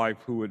of life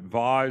who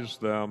advise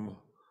them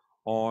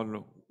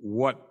on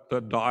what the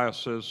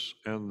diocese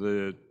and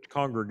the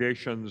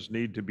congregations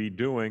need to be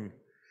doing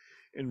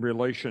in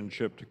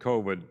relationship to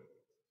COVID.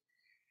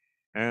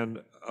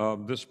 And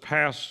this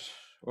past,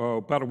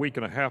 about a week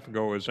and a half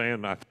ago, as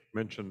Ann I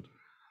mentioned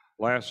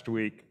last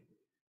week,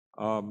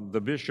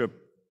 the bishop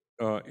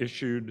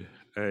issued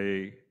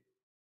a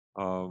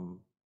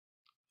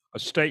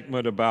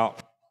statement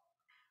about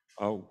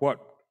what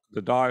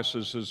the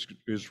diocese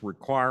is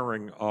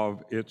requiring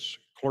of its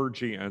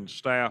clergy and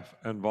staff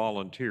and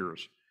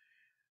volunteers.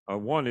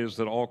 One is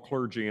that all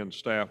clergy and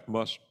staff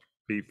must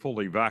be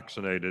fully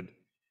vaccinated.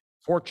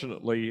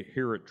 Fortunately,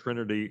 here at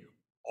Trinity,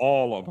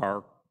 all of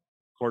our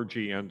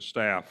clergy and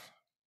staff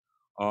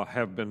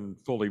have been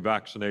fully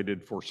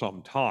vaccinated for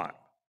some time.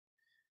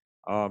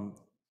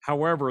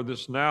 However,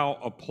 this now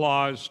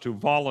applies to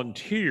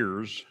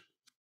volunteers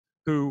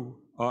who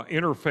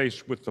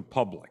interface with the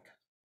public.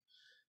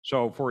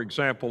 So, for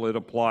example, it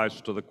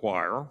applies to the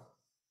choir.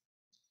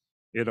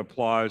 It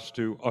applies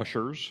to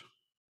ushers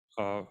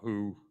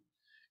who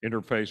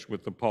interface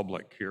with the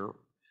public here.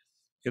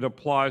 It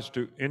applies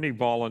to any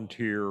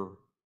volunteer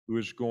who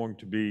is going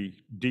to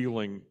be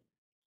dealing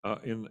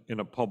in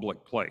a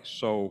public place.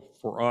 So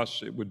for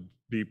us, it would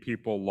be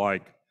people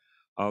like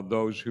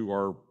those who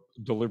are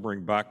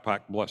delivering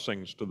backpack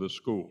blessings to the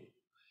school.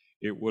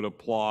 It would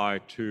apply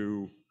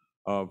to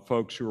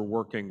folks who are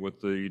working with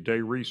the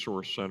Day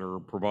Resource Center,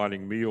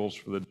 providing meals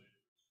for the Day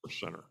Resource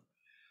Center.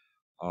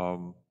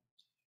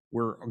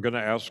 We're going to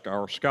ask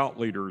our scout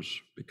leaders,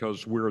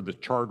 because we're the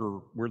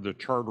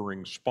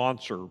chartering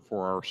sponsor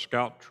for our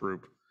scout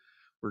troop.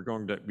 We're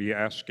going to be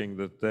asking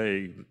that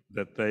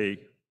they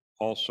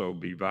also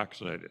be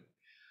vaccinated.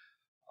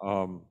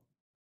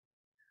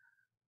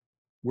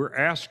 We're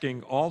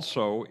asking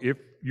also, if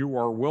you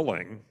are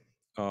willing,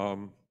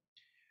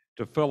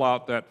 to fill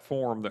out that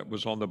form that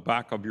was on the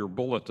back of your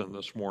bulletin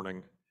this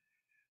morning.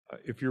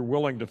 If you're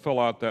willing to fill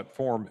out that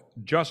form,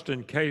 just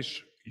in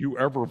case you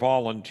ever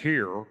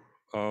volunteer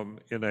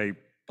in a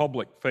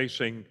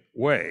public-facing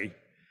way,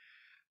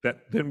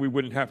 that then we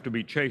wouldn't have to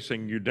be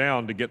chasing you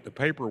down to get the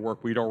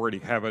paperwork. We'd already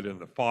have it in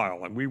the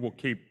file, and we will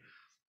keep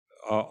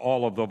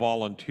all of the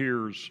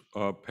volunteers'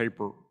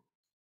 paper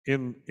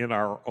in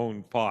our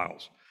own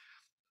files.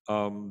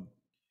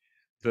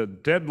 The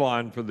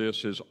deadline for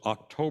this is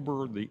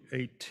October the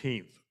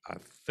 18th, I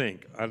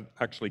think. I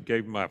actually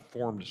gave my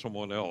form to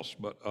someone else,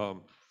 but I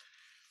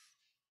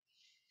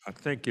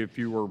think if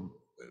you were,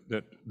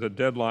 that the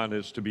deadline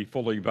is to be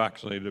fully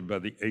vaccinated by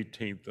the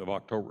 18th of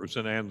October. It's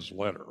in Ann's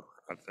letter,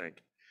 I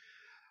think.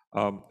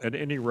 At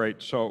any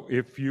rate, so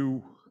if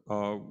you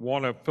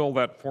want to fill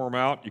that form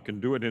out, you can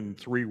do it in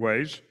 3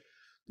 ways.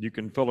 You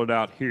can fill it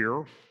out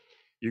here.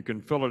 You can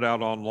fill it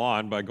out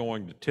online by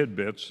going to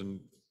Tidbits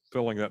and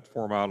filling that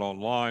form out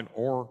online,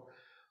 or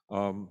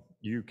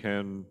you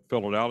can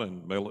fill it out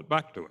and mail it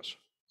back to us,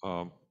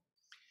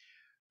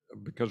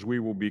 because we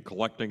will be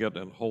collecting it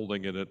and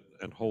holding it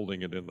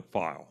in the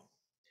file.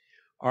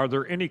 Are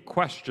there any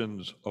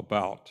questions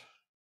about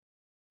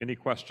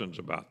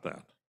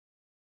that?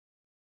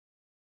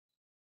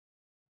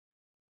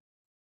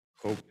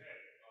 Okay.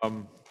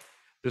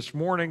 This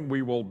morning,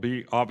 we will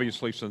be,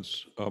 obviously,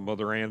 since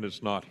Mother Ann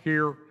is not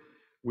here,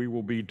 we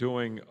will be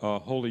doing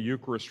Holy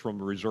Eucharist from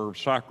the Reserved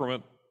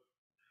Sacrament.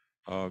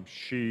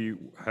 She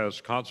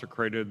has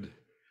consecrated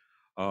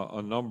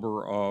a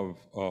number of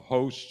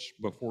hosts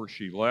before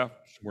she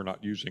left. We're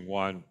not using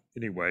wine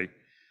anyway,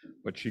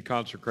 but she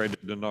consecrated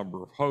a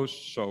number of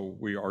hosts, so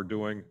we are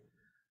doing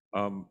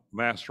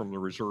Mass from the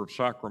Reserved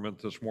Sacrament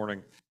this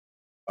morning.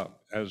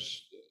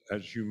 As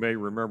you may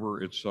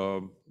remember, it's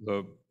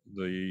the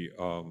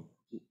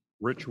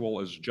ritual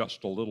is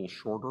just a little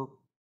shorter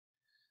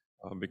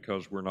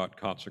because we're not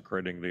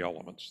consecrating the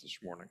elements this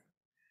morning.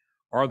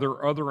 Are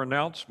there other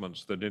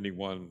announcements that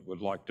anyone would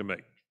like to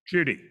make?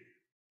 Judy?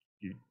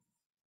 You-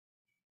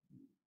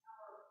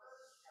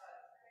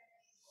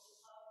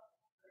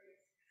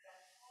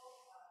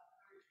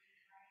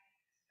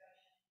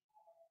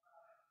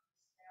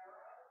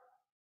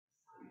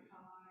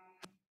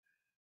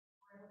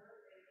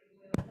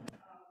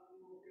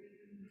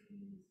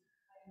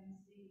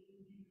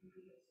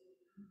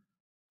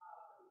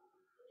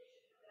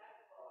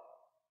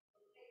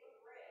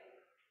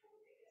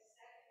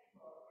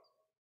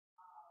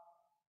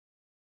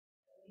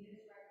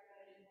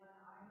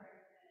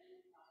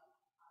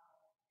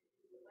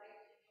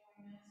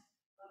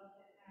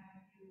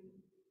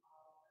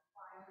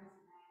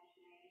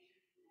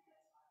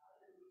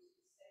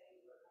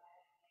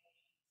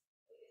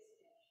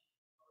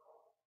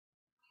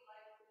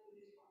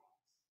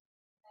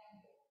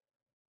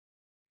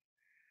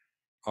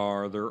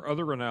 Are there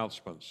other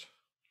announcements?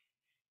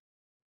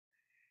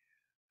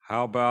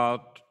 How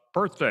about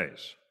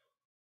birthdays?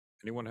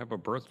 Anyone have a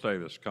birthday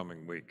this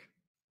coming week?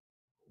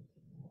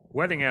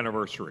 Wedding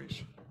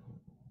anniversaries?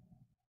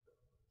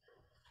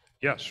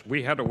 Yes,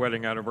 we had a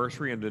wedding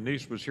anniversary, and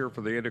Denise was here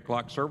for the 8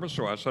 o'clock service,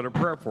 so I said a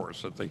prayer for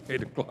us at the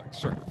 8 o'clock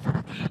service.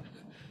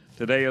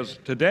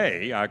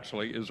 Today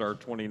actually is our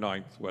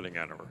 29th wedding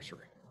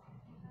anniversary.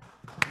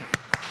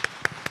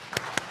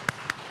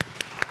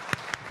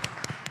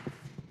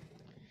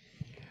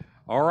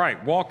 All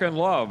right, walk in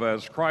love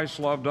as Christ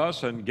loved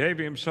us and gave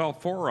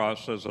himself for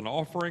us as an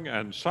offering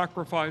and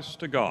sacrifice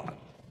to God.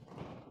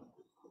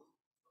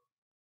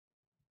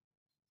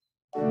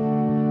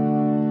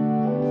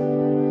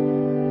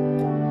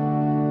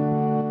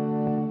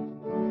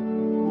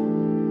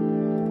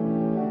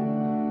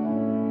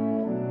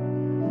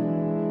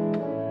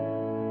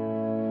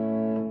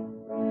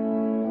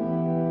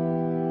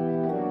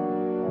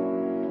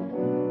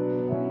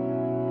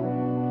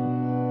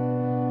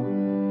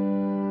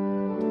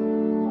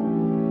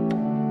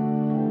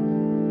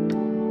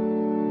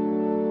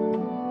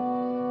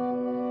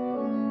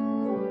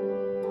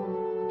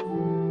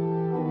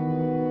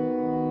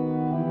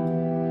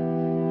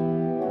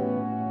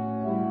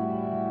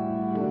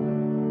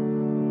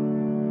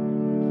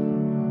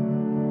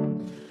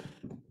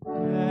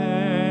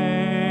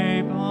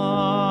 Day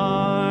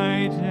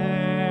by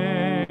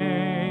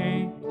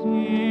day,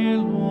 dear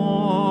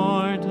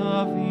Lord,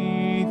 of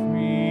thee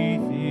three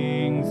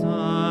things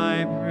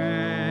I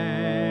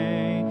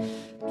pray: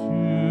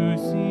 to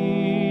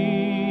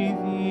see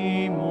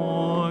thee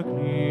more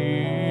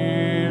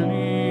clearly,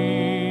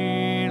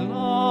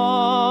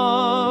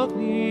 love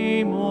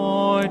thee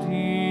more dearly,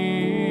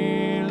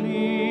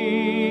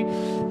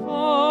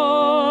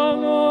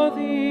 follow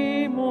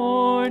thee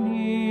more nearly,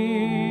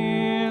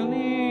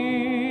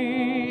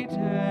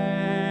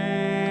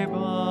 day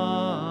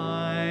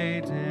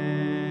by day.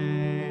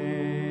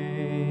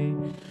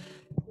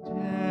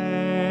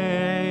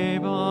 Day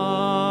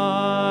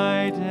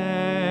by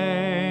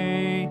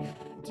day,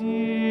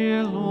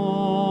 dear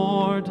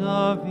Lord,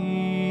 of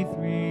thee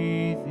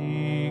three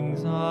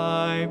things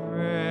I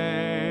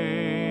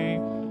pray: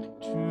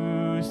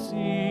 to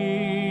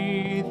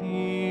see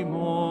thee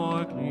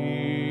more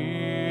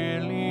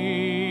clearly,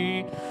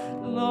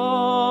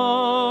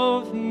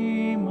 love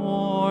thee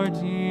more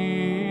dearly,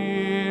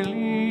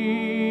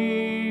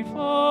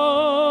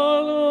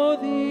 follow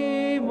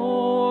thee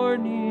more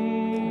nearly,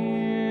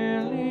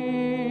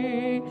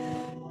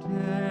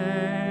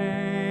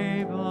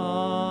 day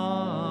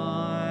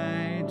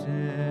by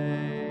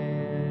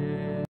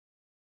day.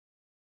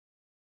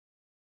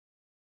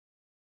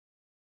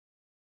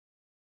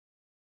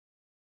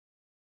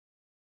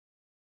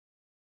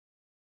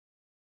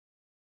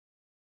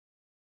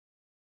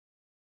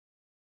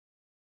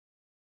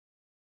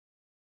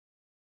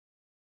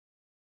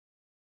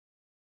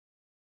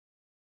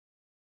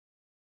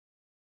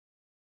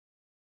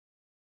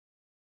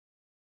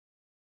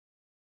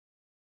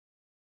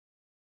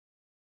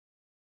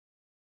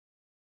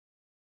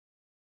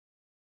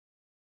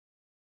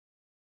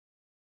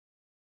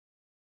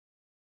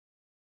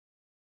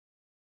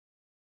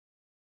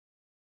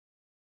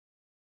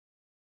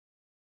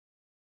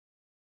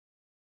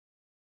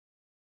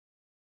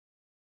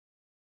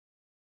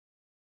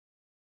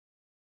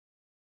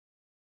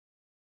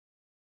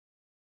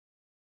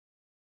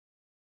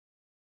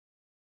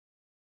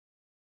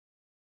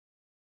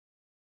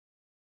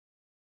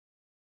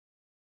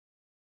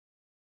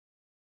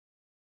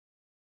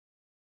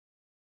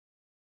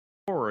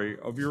 Glory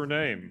of your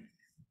name.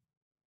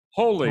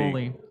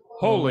 Holy,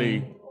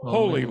 holy,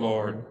 holy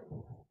Lord,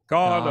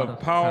 God of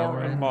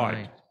power and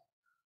might.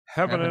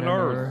 Heaven and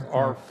earth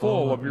are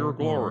full of your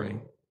glory.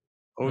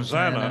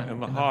 Hosanna in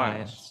the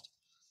highest.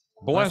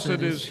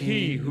 Blessed is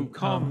he who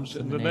comes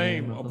in the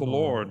name of the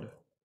Lord.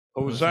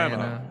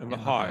 Hosanna in the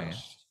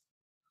highest.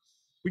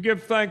 We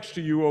give thanks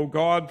to you, O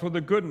God, for the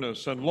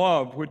goodness and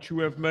love which you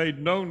have made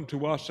known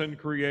to us in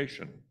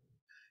creation,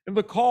 in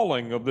the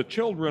calling of the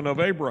children of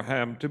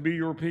Abraham to be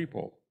your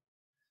people,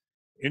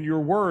 in your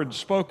word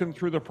spoken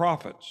through the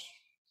prophets,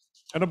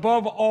 and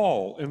above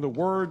all, in the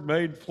word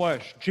made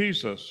flesh,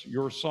 Jesus,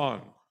 your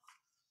Son.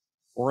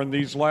 For in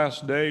these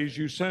last days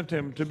you sent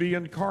him to be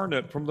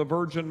incarnate from the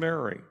Virgin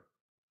Mary,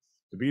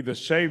 to be the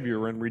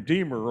Savior and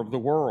Redeemer of the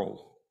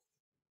world.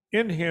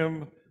 In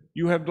him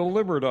you have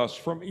delivered us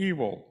from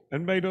evil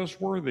and made us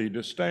worthy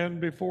to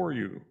stand before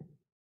you.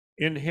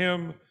 In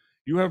him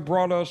you have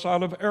brought us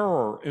out of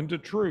error into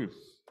truth,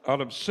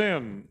 out of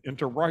sin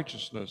into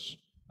righteousness,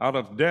 out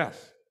of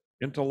death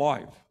into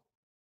life.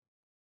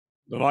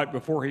 The night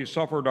before he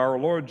suffered, our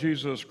Lord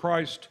Jesus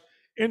Christ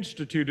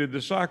instituted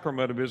the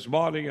sacrament of his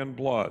body and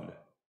blood.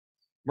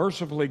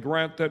 Mercifully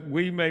grant that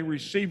we may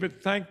receive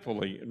it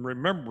thankfully in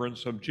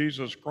remembrance of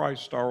Jesus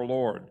Christ our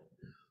Lord,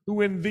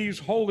 who in these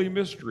holy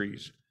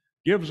mysteries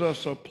gives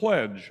us a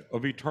pledge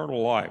of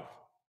eternal life,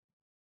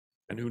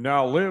 and who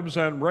now lives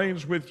and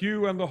reigns with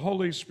you and the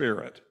Holy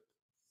Spirit,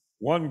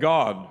 one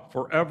God,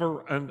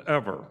 forever and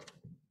ever.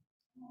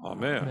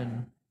 Amen.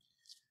 Amen.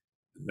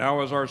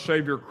 Now, as our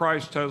Savior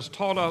Christ has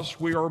taught us,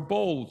 we are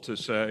bold to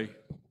say,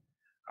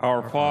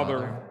 Our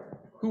Father,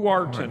 who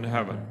art in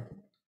heaven,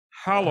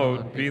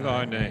 hallowed be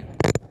thy name.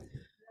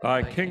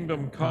 Thy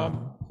kingdom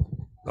come,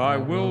 thy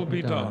will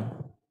be done,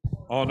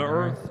 on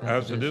earth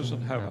as it is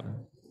in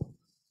heaven.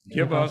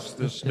 Give us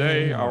this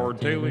day our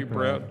daily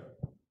bread,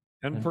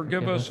 and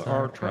forgive us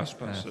our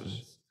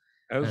trespasses,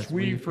 as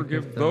we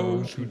forgive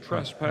those who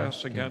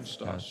trespass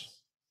against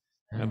us.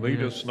 And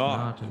lead us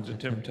not into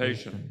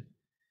temptation,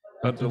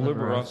 but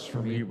deliver us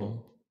from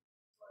evil.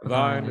 For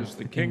thine is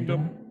the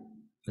kingdom,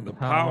 and the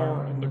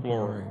power, and the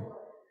glory,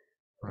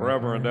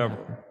 forever and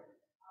ever.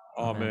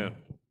 Amen.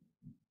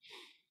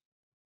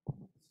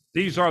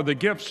 These are the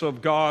gifts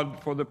of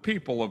God for the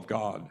people of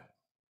God.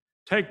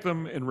 Take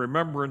them in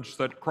remembrance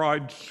that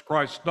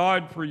Christ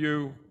died for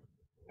you,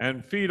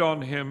 and feed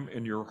on him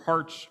in your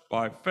hearts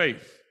by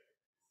faith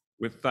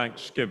with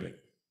thanksgiving.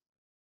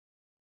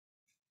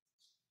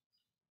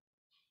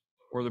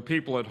 For the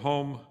people at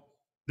home,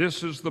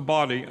 this is the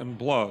body and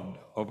blood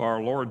of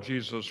our Lord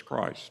Jesus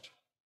Christ.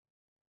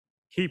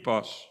 Keep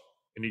us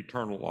in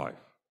eternal life.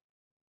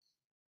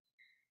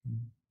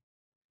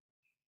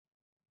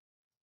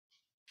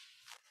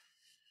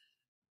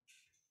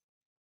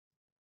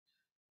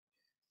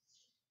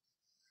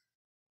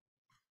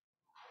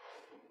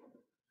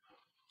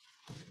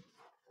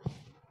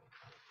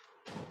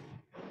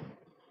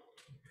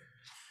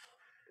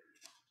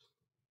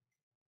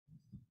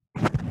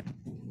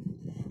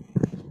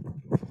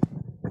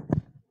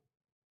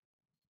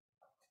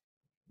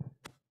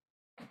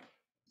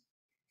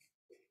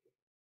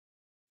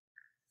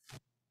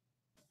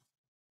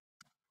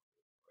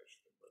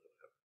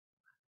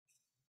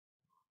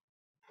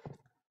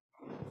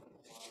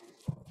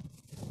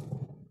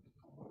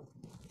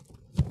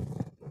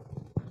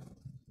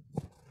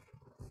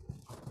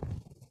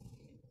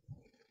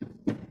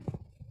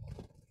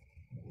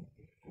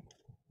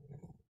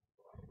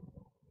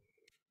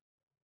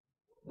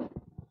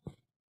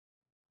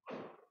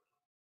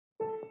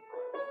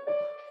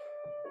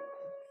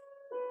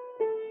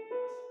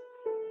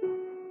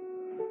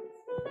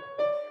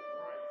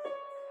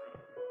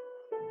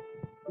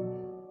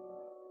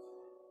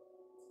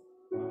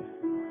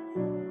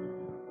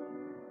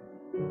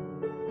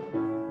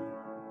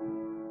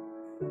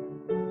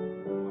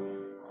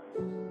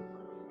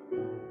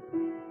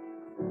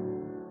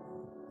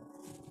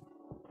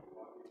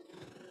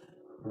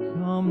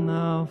 Come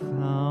thou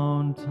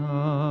fount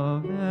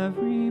of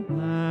every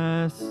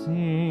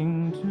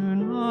blessing,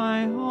 tune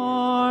my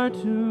heart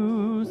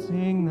to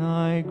sing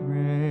thy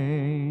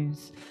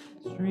grace.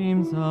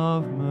 Streams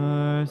of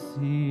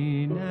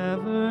mercy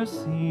never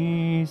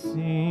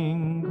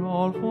ceasing,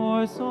 call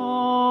for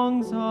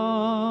songs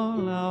of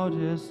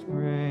loudest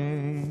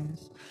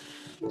praise.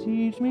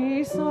 Teach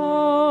me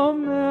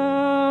some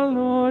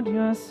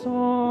melodious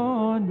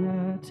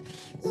sonnet,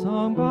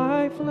 sung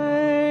by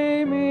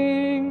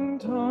flaming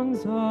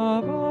tongues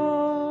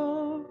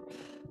above.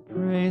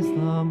 Praise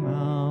the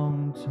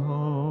mount,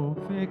 oh,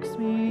 fix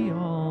me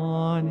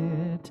on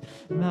it,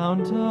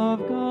 mount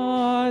of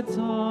God's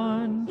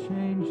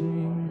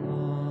unchanging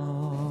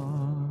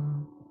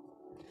love.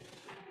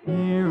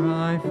 Here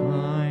I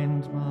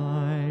find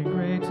my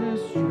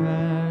greatest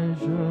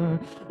treasure,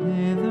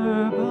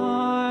 thither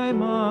by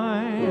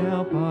my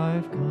help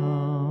I've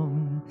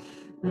come,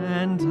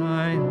 and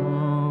I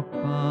hope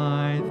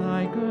by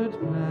thy good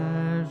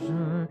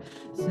pleasure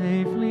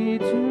safely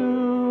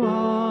to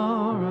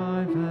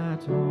arrive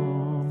at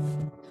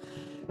home.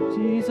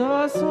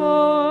 Jesus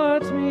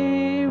sought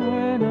me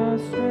when a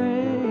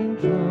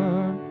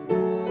stranger,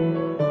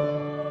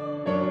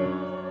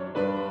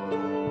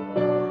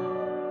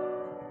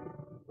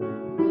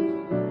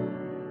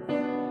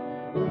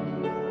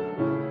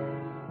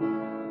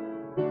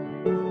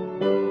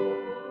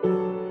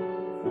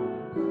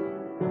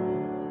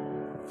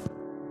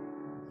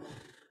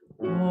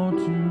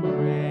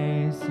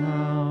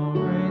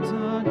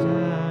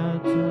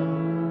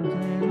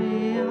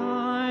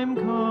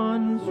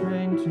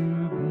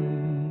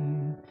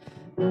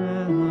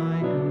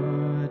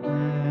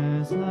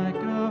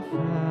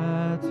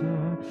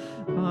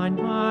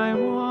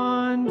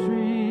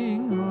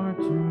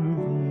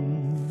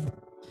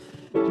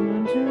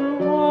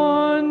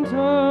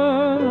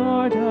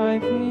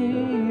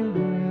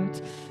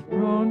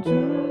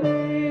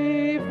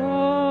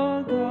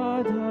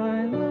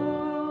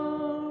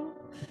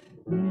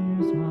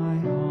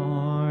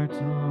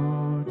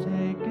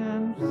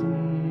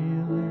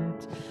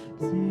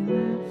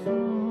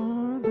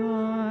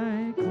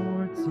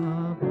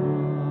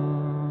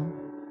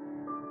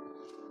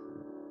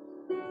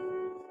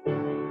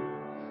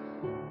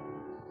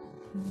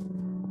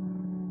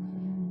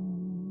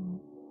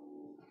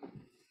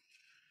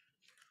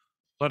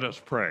 Let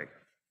us pray.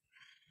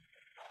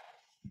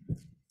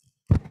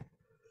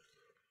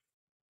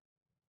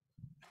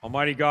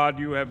 Almighty God,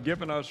 you have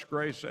given us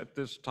grace at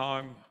this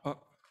time.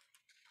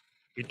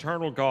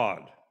 Eternal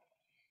God,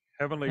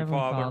 Heavenly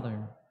Father,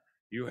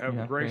 you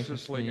have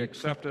graciously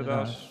accepted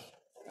us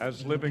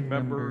as living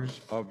members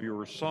of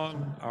your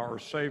Son, our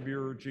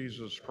Savior,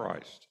 Jesus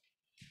Christ.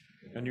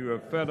 And you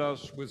have fed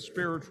us with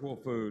spiritual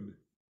food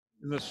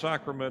in the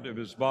sacrament of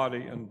his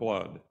body and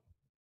blood.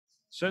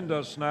 Send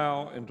us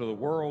now into the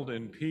world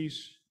in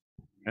peace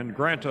and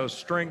grant us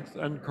strength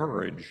and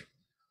courage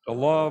to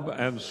love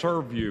and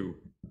serve you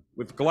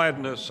with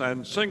gladness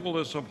and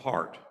singleness of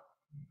heart.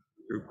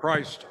 Through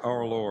Christ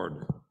our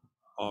Lord.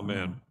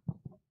 Amen.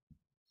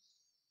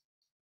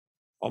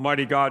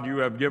 Almighty God, you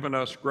have given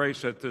us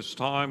grace at this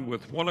time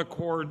with one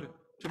accord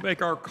to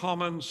make our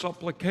common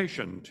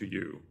supplication to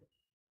you.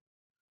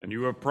 And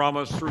you have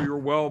promised through your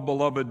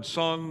well-beloved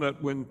Son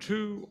that when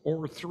 2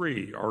 or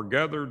 3 are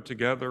gathered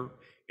together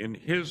in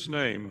his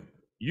name,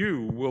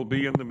 you will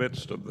be in the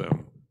midst of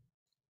them.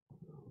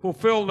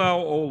 Fulfill now,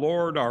 O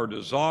Lord, our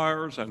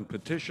desires and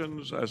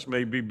petitions as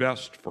may be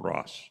best for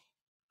us,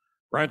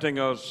 granting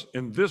us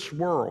in this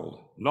world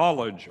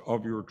knowledge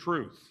of your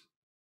truth,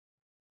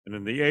 and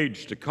in the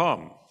age to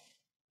come,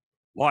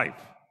 life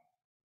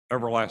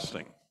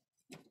everlasting.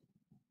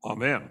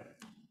 Amen.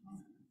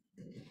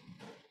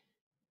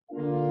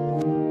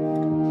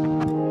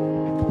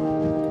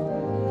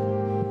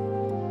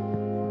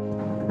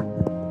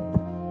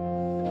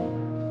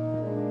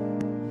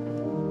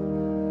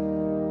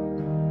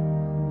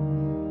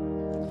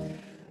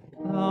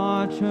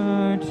 The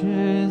church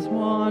is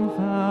one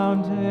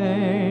foundation,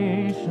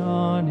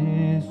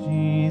 is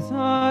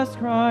Jesus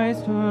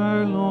Christ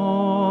her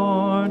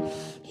Lord.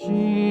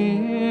 She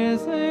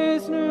is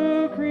his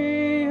new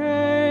creation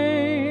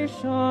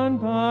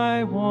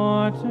by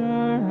water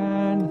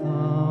and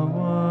the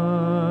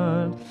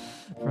word.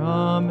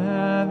 From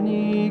heaven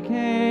he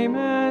came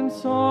and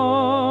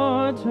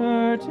sought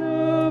her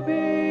to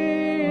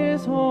be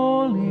his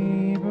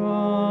holy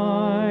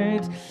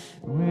bride.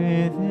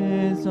 With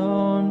his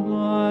own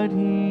blood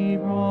he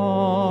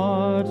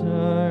brought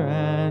her,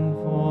 and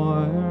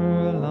for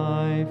her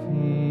life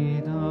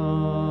he died.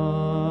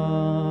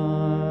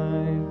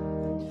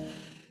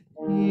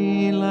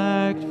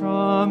 Elect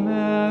from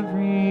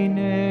every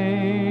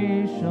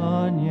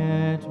nation,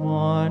 yet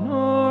one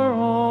o'er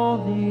all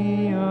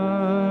the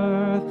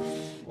earth,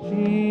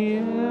 she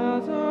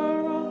is a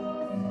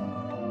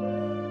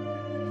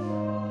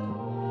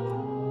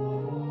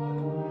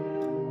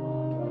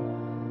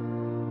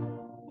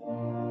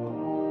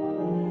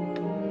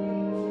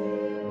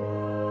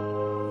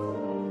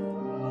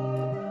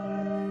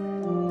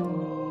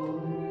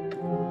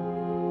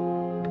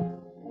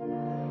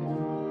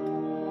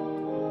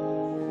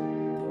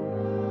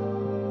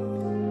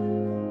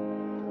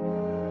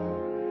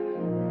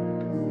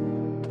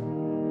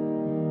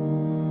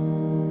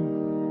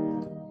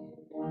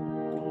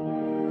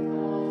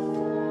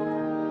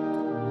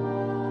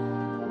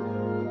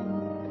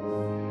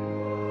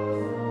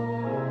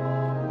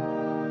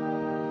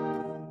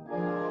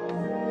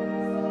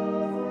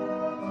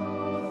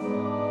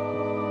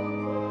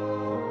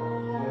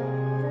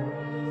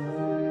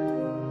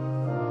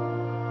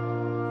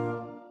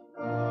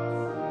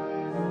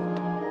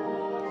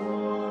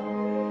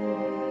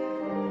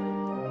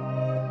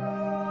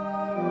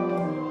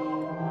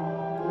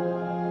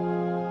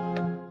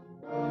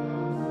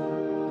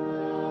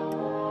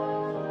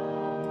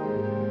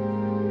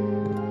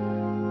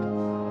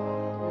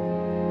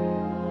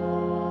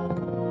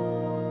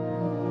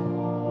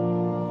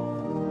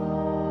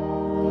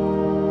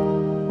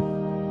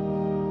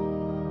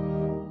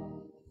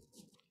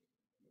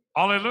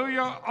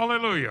Alleluia,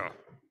 alleluia.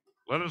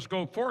 Let us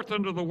go forth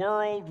into the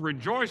world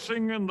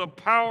rejoicing in the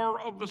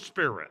power of the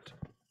Spirit.